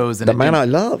 3 shows. And The Man I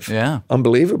Love,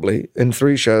 unbelievably, in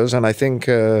 3 shows. And I think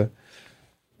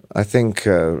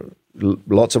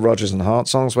lots of Rodgers and Hart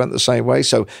songs went the same way.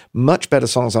 So much better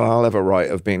songs than I'll ever write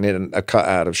have been in a cut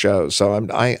out of shows. So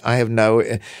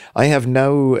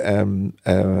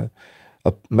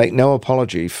make no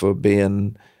apology for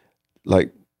being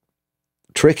like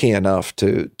tricky enough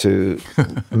to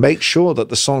make sure that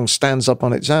the song stands up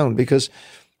on its own, because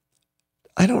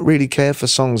I don't really care for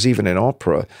songs even in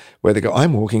opera where they go,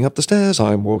 I'm walking up the stairs,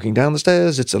 I'm walking down the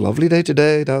stairs, it's a lovely day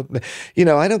today. I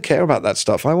don't care about that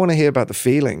stuff. I want to hear about the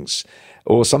feelings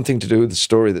or something to do with the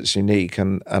story that's unique.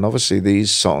 And obviously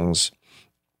these songs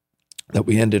that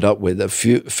we ended up with,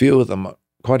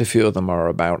 quite a few of them are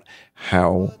about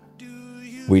how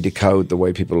we decode the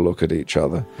way people look at each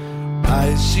other.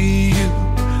 I see you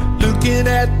looking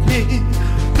at me,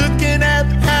 looking at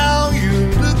how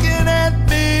you're looking at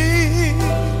me.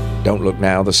 Don't Look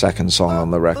Now, the second song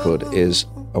on the record, is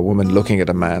a woman looking at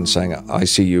a man saying, I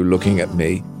see you looking at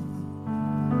me.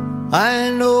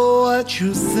 I know what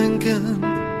you're thinking,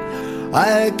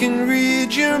 I can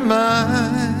read your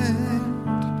mind.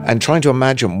 And trying to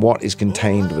imagine what is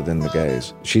contained within the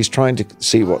gaze. She's trying to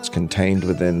see what's contained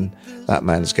within that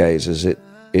man's gaze. Is it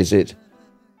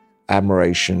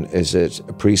admiration? Is it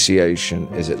appreciation?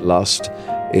 Is it lust?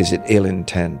 Is it ill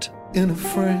intent? In a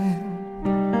frame,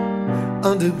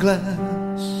 under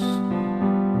glass,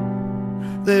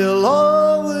 they'll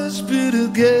always be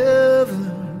together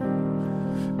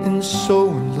and so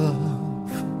in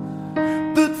love.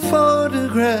 But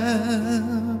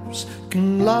photographs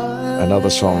can lie. Another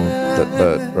song that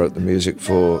Burt wrote the music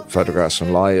for, Photographs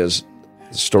and Liars,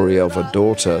 the story of a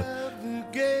daughter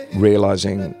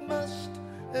realizing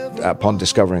upon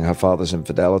discovering her father's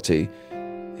infidelity,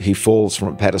 he falls from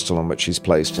a pedestal on which she's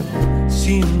placed him.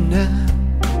 See him now,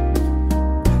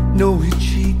 know he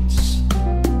cheats.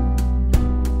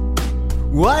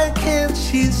 Why can't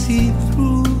she see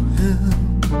through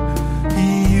him?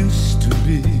 He used to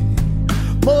be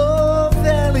more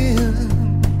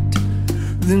valiant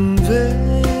than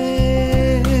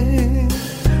vain.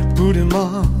 Put him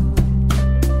on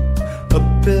a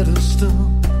pedestal,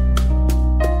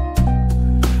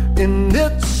 and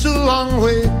it's a long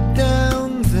way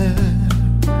down there.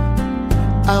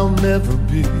 I'll never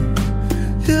be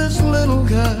this little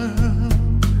girl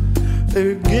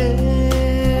again.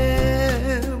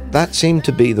 That seemed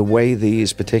to be the way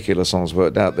these particular songs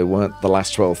worked out. They weren't the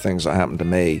last 12 things that happened to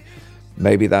me.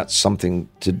 Maybe that's something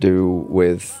to do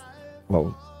with,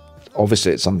 well,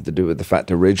 obviously it's something to do with the fact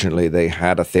originally they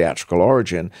had a theatrical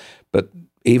origin, but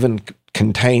even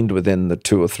contained within the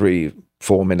 2 or 3,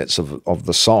 4 minutes of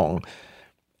the song,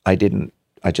 I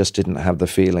just didn't have the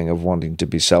feeling of wanting to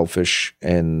be selfish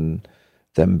in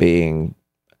them being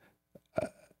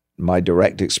my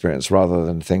direct experience rather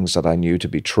than things that I knew to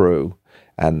be true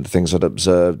and things that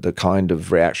observed the kind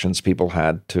of reactions people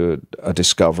had to a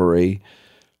discovery.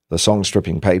 The song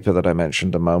Stripping Paper that I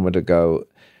mentioned a moment ago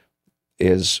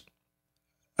is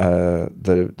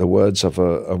the words of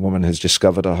a woman who's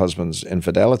discovered her husband's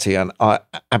infidelity and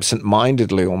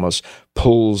absent-mindedly almost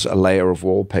pulls a layer of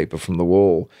wallpaper from the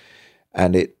wall,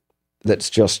 and that's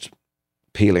just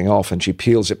peeling off, and she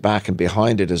peels it back, and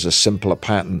behind it is a simpler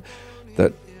pattern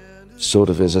that sort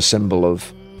of is a symbol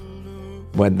of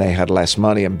when they had less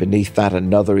money, and beneath that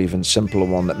another even simpler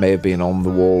one that may have been on the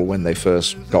wall when they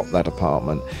first got that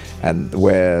apartment, and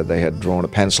where they had drawn a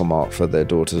pencil mark for their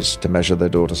daughters to measure their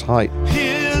daughter's height.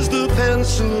 Here's the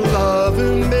pencil of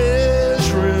a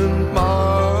measuring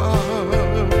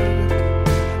mark.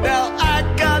 Now I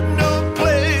got no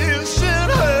place in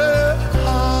her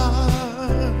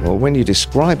heart. Well, when you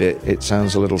describe it, it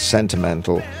sounds a little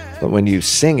sentimental, but when you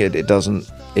sing it, it doesn't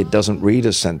read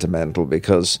as sentimental,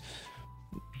 because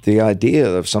the idea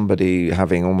of somebody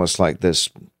having almost like this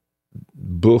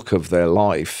book of their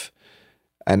life,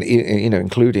 and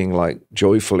including like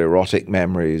joyful erotic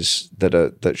memories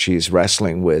that she's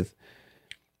wrestling with,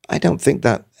 I don't think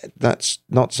that's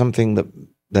not something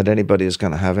that anybody is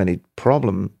going to have any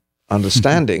problem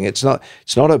understanding. It's not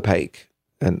opaque,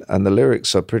 and the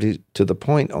lyrics are pretty to the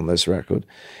point on this record,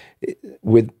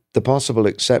 with the possible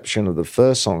exception of the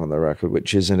first song on the record,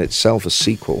 which is in itself a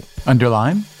sequel.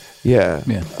 Underline? Yeah.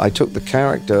 I took the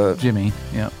character Jimmy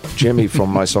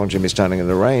from my song Jimmy Standing in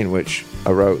the Rain, which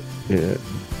I wrote, it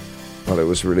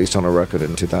was released on a record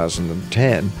in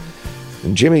 2010.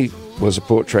 And Jimmy was a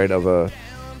portrait of a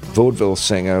vaudeville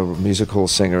singer, music hall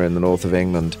singer in the north of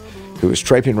England, who was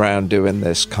traipsing around doing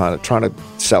this kind of, trying to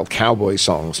sell cowboy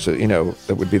songs to,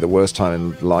 that would be the worst time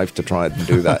in life to try and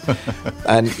do that.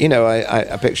 And,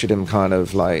 I pictured him kind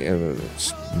of like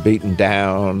beaten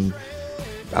down,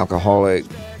 alcoholic,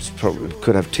 probably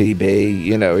could have TB,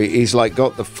 he's like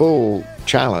got the full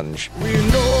challenge. We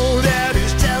know that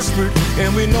he's desperate,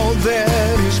 and we know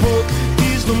that he's woke.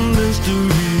 He's the mystery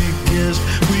guest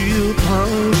we'll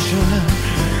puncture.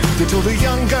 They told a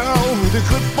young girl with a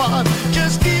good part,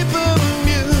 just keep her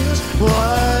amused.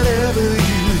 Whatever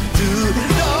you do,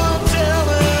 don't tell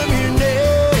them your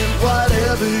name.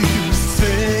 Whatever you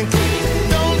think,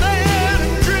 don't let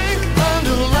him drink.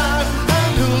 Underline.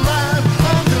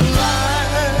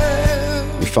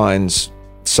 He finds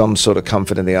some sort of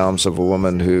comfort in the arms of a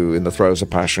woman who, in the throes of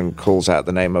passion, calls out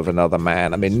the name of another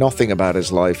man. I mean, nothing about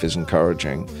his life is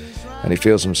encouraging, and he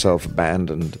feels himself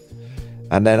abandoned.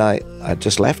 And then I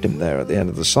just left him there at the end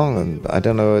of the song, and I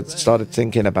don't know, I started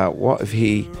thinking about what if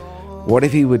he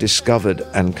were discovered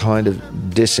and kind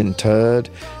of disinterred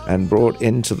and brought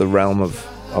into the realm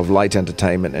of light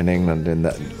entertainment in England in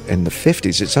the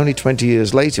 50s. It's only 20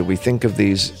 years later. We think of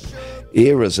these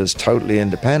eras as totally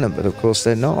independent, but of course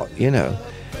they're not,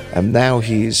 And now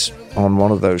he's on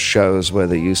one of those shows where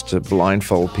they used to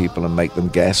blindfold people and make them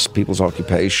guess people's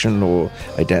occupation or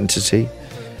identity.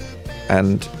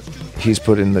 And he's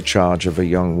put in the charge of a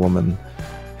young woman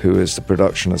who is the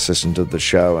production assistant of the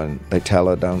show, and they tell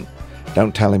her, don't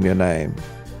tell him your name.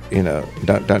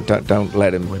 Don't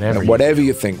let him, whatever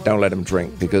you think, don't let him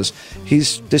drink, because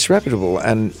he's disreputable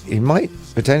and he might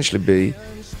potentially be,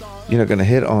 going to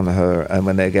hit on her. And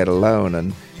when they get alone,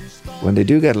 and when they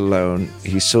do get alone,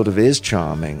 he sort of is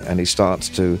charming, and he starts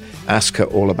to ask her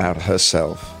all about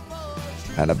herself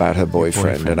and about her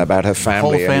boyfriend and about her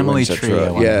family. Whole family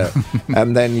trio. Yeah.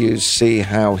 And then you see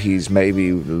how he's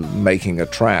maybe making a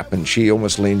trap, and she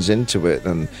almost leans into it,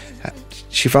 and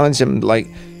she finds him like,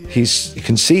 you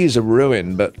can see he's a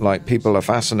ruin, but like people are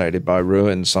fascinated by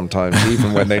ruins sometimes,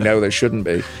 even when they know they shouldn't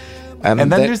be. And then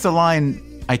there's the line,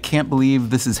 I can't believe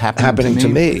this is happening to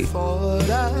me.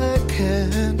 I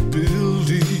can't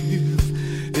believe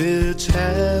it's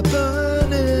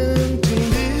happening to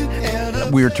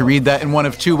me. We were to read that in one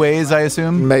of two ways, I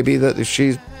assume? Maybe that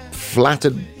she's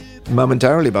flattered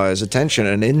momentarily by his attention,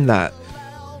 and in that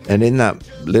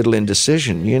little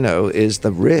indecision, is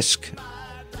the risk.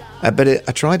 But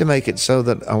I tried to make it so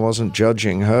that I wasn't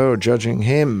judging her or judging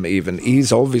him even.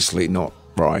 He's obviously not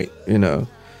right, In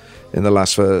the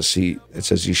last verse, it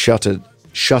says, you shuttered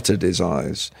shuttered his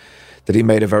eyes, that he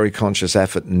made a very conscious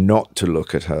effort not to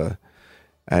look at her.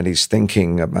 And he's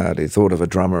thinking about, he thought of a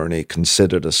drummer and he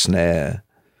considered a snare,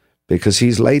 because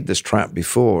he's laid this trap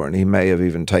before, and he may have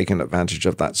even taken advantage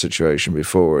of that situation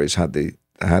before. He's had the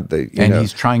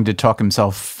he's trying to talk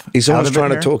himself. He's out almost of it trying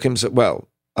to here? talk himself. Well,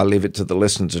 I'll leave it to the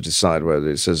listener to decide whether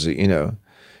it says,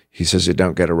 he says you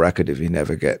don't get a record if you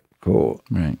never get caught.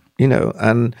 Right.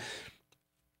 And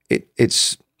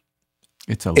it's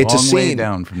a long it's a way scene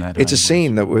down from that. It's a high voice.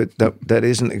 scene that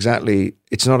isn't exactly.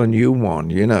 It's not a new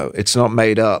one. It's not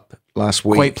made up last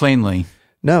week. Quite plainly.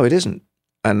 No, it isn't.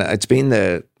 And it's been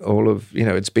there all of.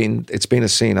 It's been a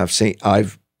scene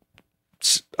I've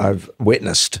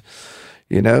witnessed.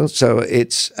 So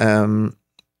it's.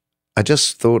 I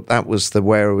just thought that was the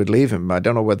way I would leave him. I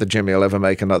don't know whether Jimmy will ever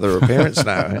make another appearance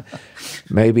now.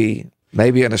 Maybe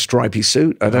in a stripy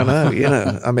suit. I don't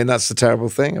know. I mean, that's the terrible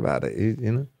thing about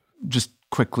it. Just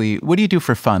quickly, what do you do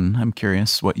for fun? I'm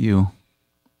curious what you...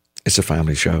 It's a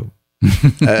family show.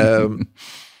 Yeah.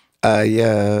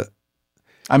 I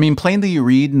mean, plainly you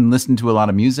read and listen to a lot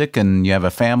of music and you have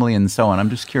a family and so on. I'm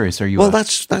just curious, are you... Well,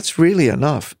 that's really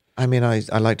enough. I mean, I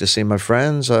like to see my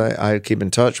friends. I keep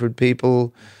in touch with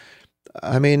people.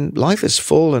 I mean, life is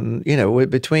full, and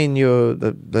between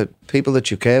the people that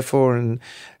you care for, and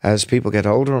as people get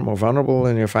older and more vulnerable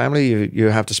in your family, you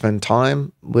have to spend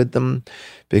time with them,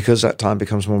 because that time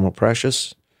becomes more and more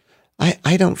precious.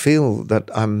 I don't feel that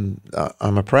I'm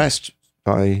oppressed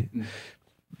by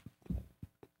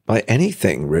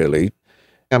anything really.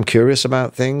 I'm curious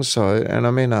about things,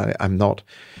 I'm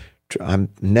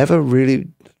never really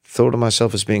thought of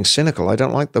myself as being cynical. I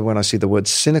don't like when I see the word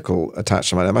cynical attached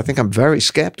to my name. I think I'm very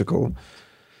skeptical.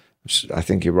 I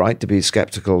think you're right to be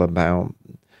skeptical about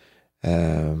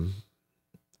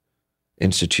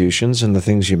institutions and the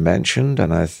things you mentioned,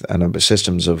 and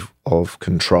systems of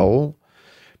control.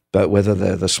 But whether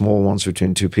they're the small ones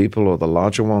between two people or the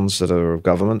larger ones that are of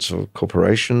governments or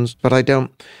corporations. But I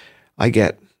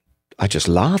just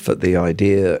laugh at the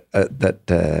idea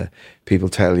that people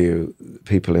tell you,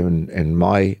 people in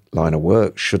my line of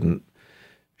work shouldn't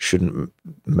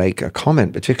make a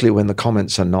comment, particularly when the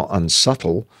comments are not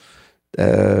unsubtle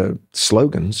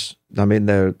slogans. I mean,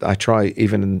 I try,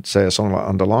 even in, say, a song like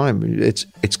Underline,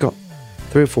 it's got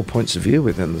 3 or 4 points of view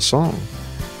within the song.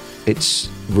 It's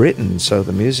written so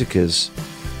the music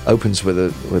opens with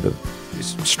a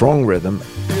strong rhythm.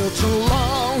 It's a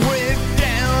long way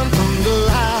down from the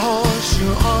high horse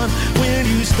you're on. When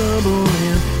you stumble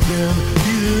in, then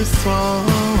you fall.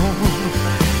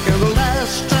 And the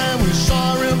last time we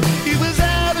saw him, he was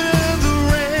out in the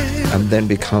rain. And then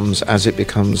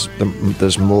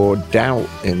there's more doubt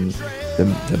in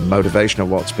the motivation of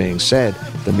what's being said.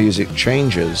 The music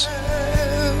changes.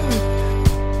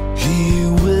 He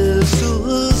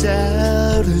whistles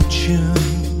out a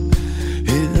tune.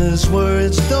 His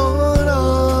words don't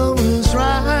always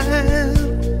rhyme,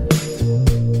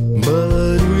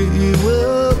 but we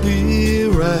will be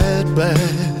right back.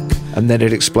 And then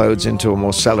it explodes into a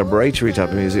more celebratory type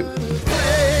of music.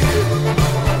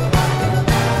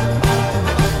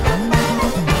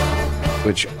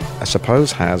 Which I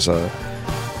suppose has a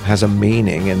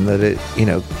meaning in that it,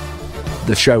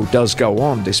 the show does go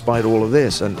on despite all of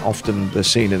this, and often the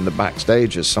scene in the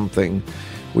backstage is something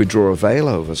we draw a veil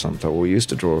over, something, or we used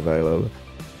to draw a veil over.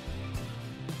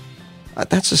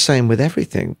 That's the same with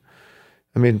everything.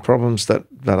 I mean, problems that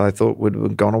I thought would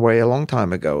have gone away a long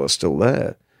time ago are still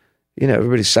there.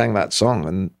 Everybody sang that song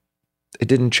and it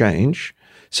didn't change,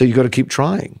 so you got to keep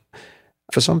trying.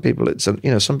 For some people, it's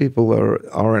some people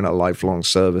are in a lifelong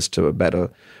service to a better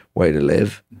way to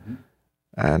live,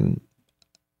 and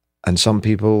some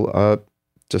people are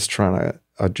just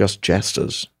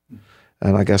jesters,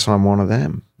 and I guess I'm one of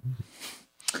them.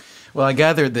 Well, I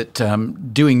gather that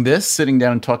doing this, sitting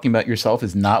down and talking about yourself,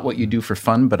 is not what you do for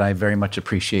fun, but I very much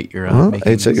appreciate your making the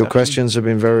Your exception. questions have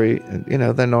been very,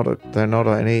 they're not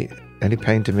any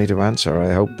pain to me to answer.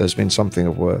 I hope there's been something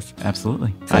of worth.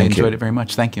 Absolutely. I Thank you. enjoyed it very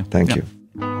much. Thank you. Thank you.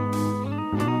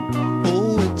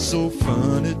 Oh, it's so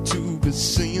funny to be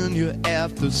seeing you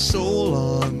after so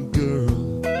long,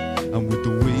 girl. And with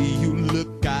the way you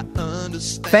look, I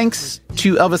understand. Thanks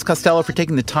to Elvis Costello for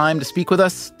taking the time to speak with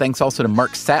us. Thanks also to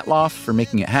Mark Satloff for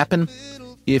making it happen.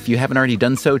 If you haven't already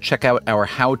done so, check out our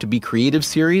How to Be Creative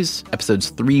series, episodes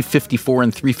 354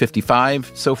 and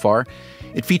 355 so far.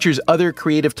 It features other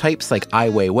creative types like Ai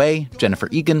Weiwei, Jennifer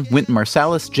Egan, Wynton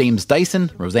Marsalis, James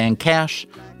Dyson, Roseanne Cash,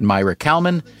 and Myra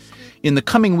Kalman. In the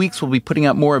coming weeks, we'll be putting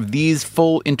out more of these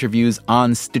full interviews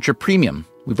on Stitcher Premium.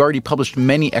 We've already published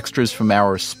many extras from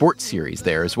our sports series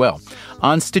there as well.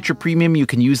 On Stitcher Premium, you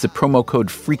can use the promo code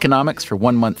Freakonomics for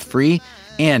 1 month free,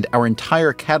 and our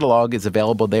entire catalog is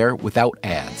available there without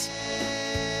ads.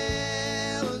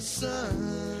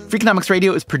 Freakonomics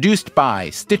Radio is produced by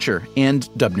Stitcher and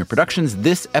Dubner Productions.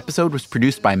 This episode was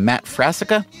produced by Matt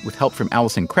Frasica with help from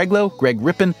Allison Craiglow, Greg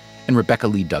Rippin, and Rebecca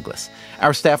Lee Douglas.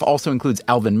 Our staff also includes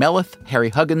Alvin Melleth, Harry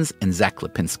Huggins, and Zach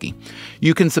Lipinski.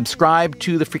 You can subscribe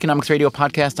to the Freakonomics Radio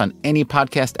podcast on any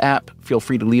podcast app. Feel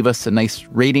free to leave us a nice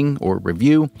rating or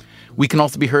review. We can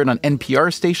also be heard on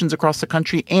NPR stations across the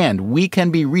country, and we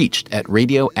can be reached at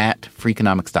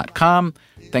radio@freakonomics.com.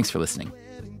 Thanks for listening.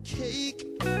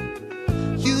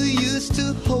 You used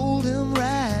to hold him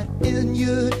right in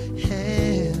your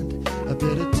hand. I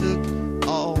bet it took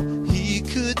all he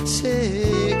could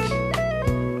take.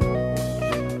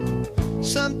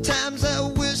 Sometimes I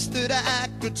wish that I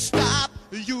could stop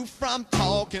you from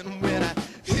talking when I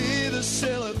hear the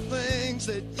silly things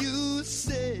that you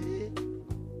say.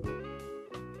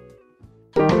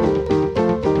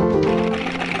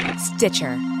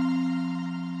 Stitcher.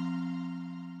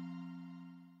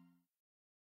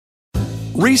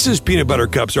 Reese's Peanut Butter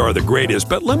Cups are the greatest,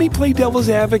 but let me play devil's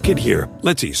advocate here.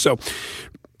 Let's see. So,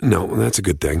 no, that's a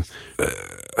good thing.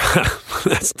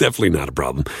 That's definitely not a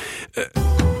problem.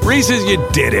 Reese's, you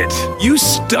did it. You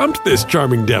stumped this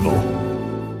charming devil.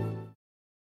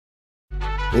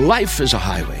 Life is a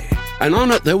highway, and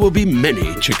on it there will be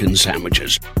many chicken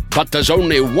sandwiches. But there's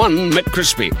only one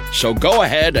McCrispy. So go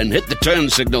ahead and hit the turn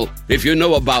signal if you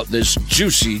know about this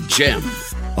juicy gem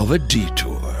of a detour.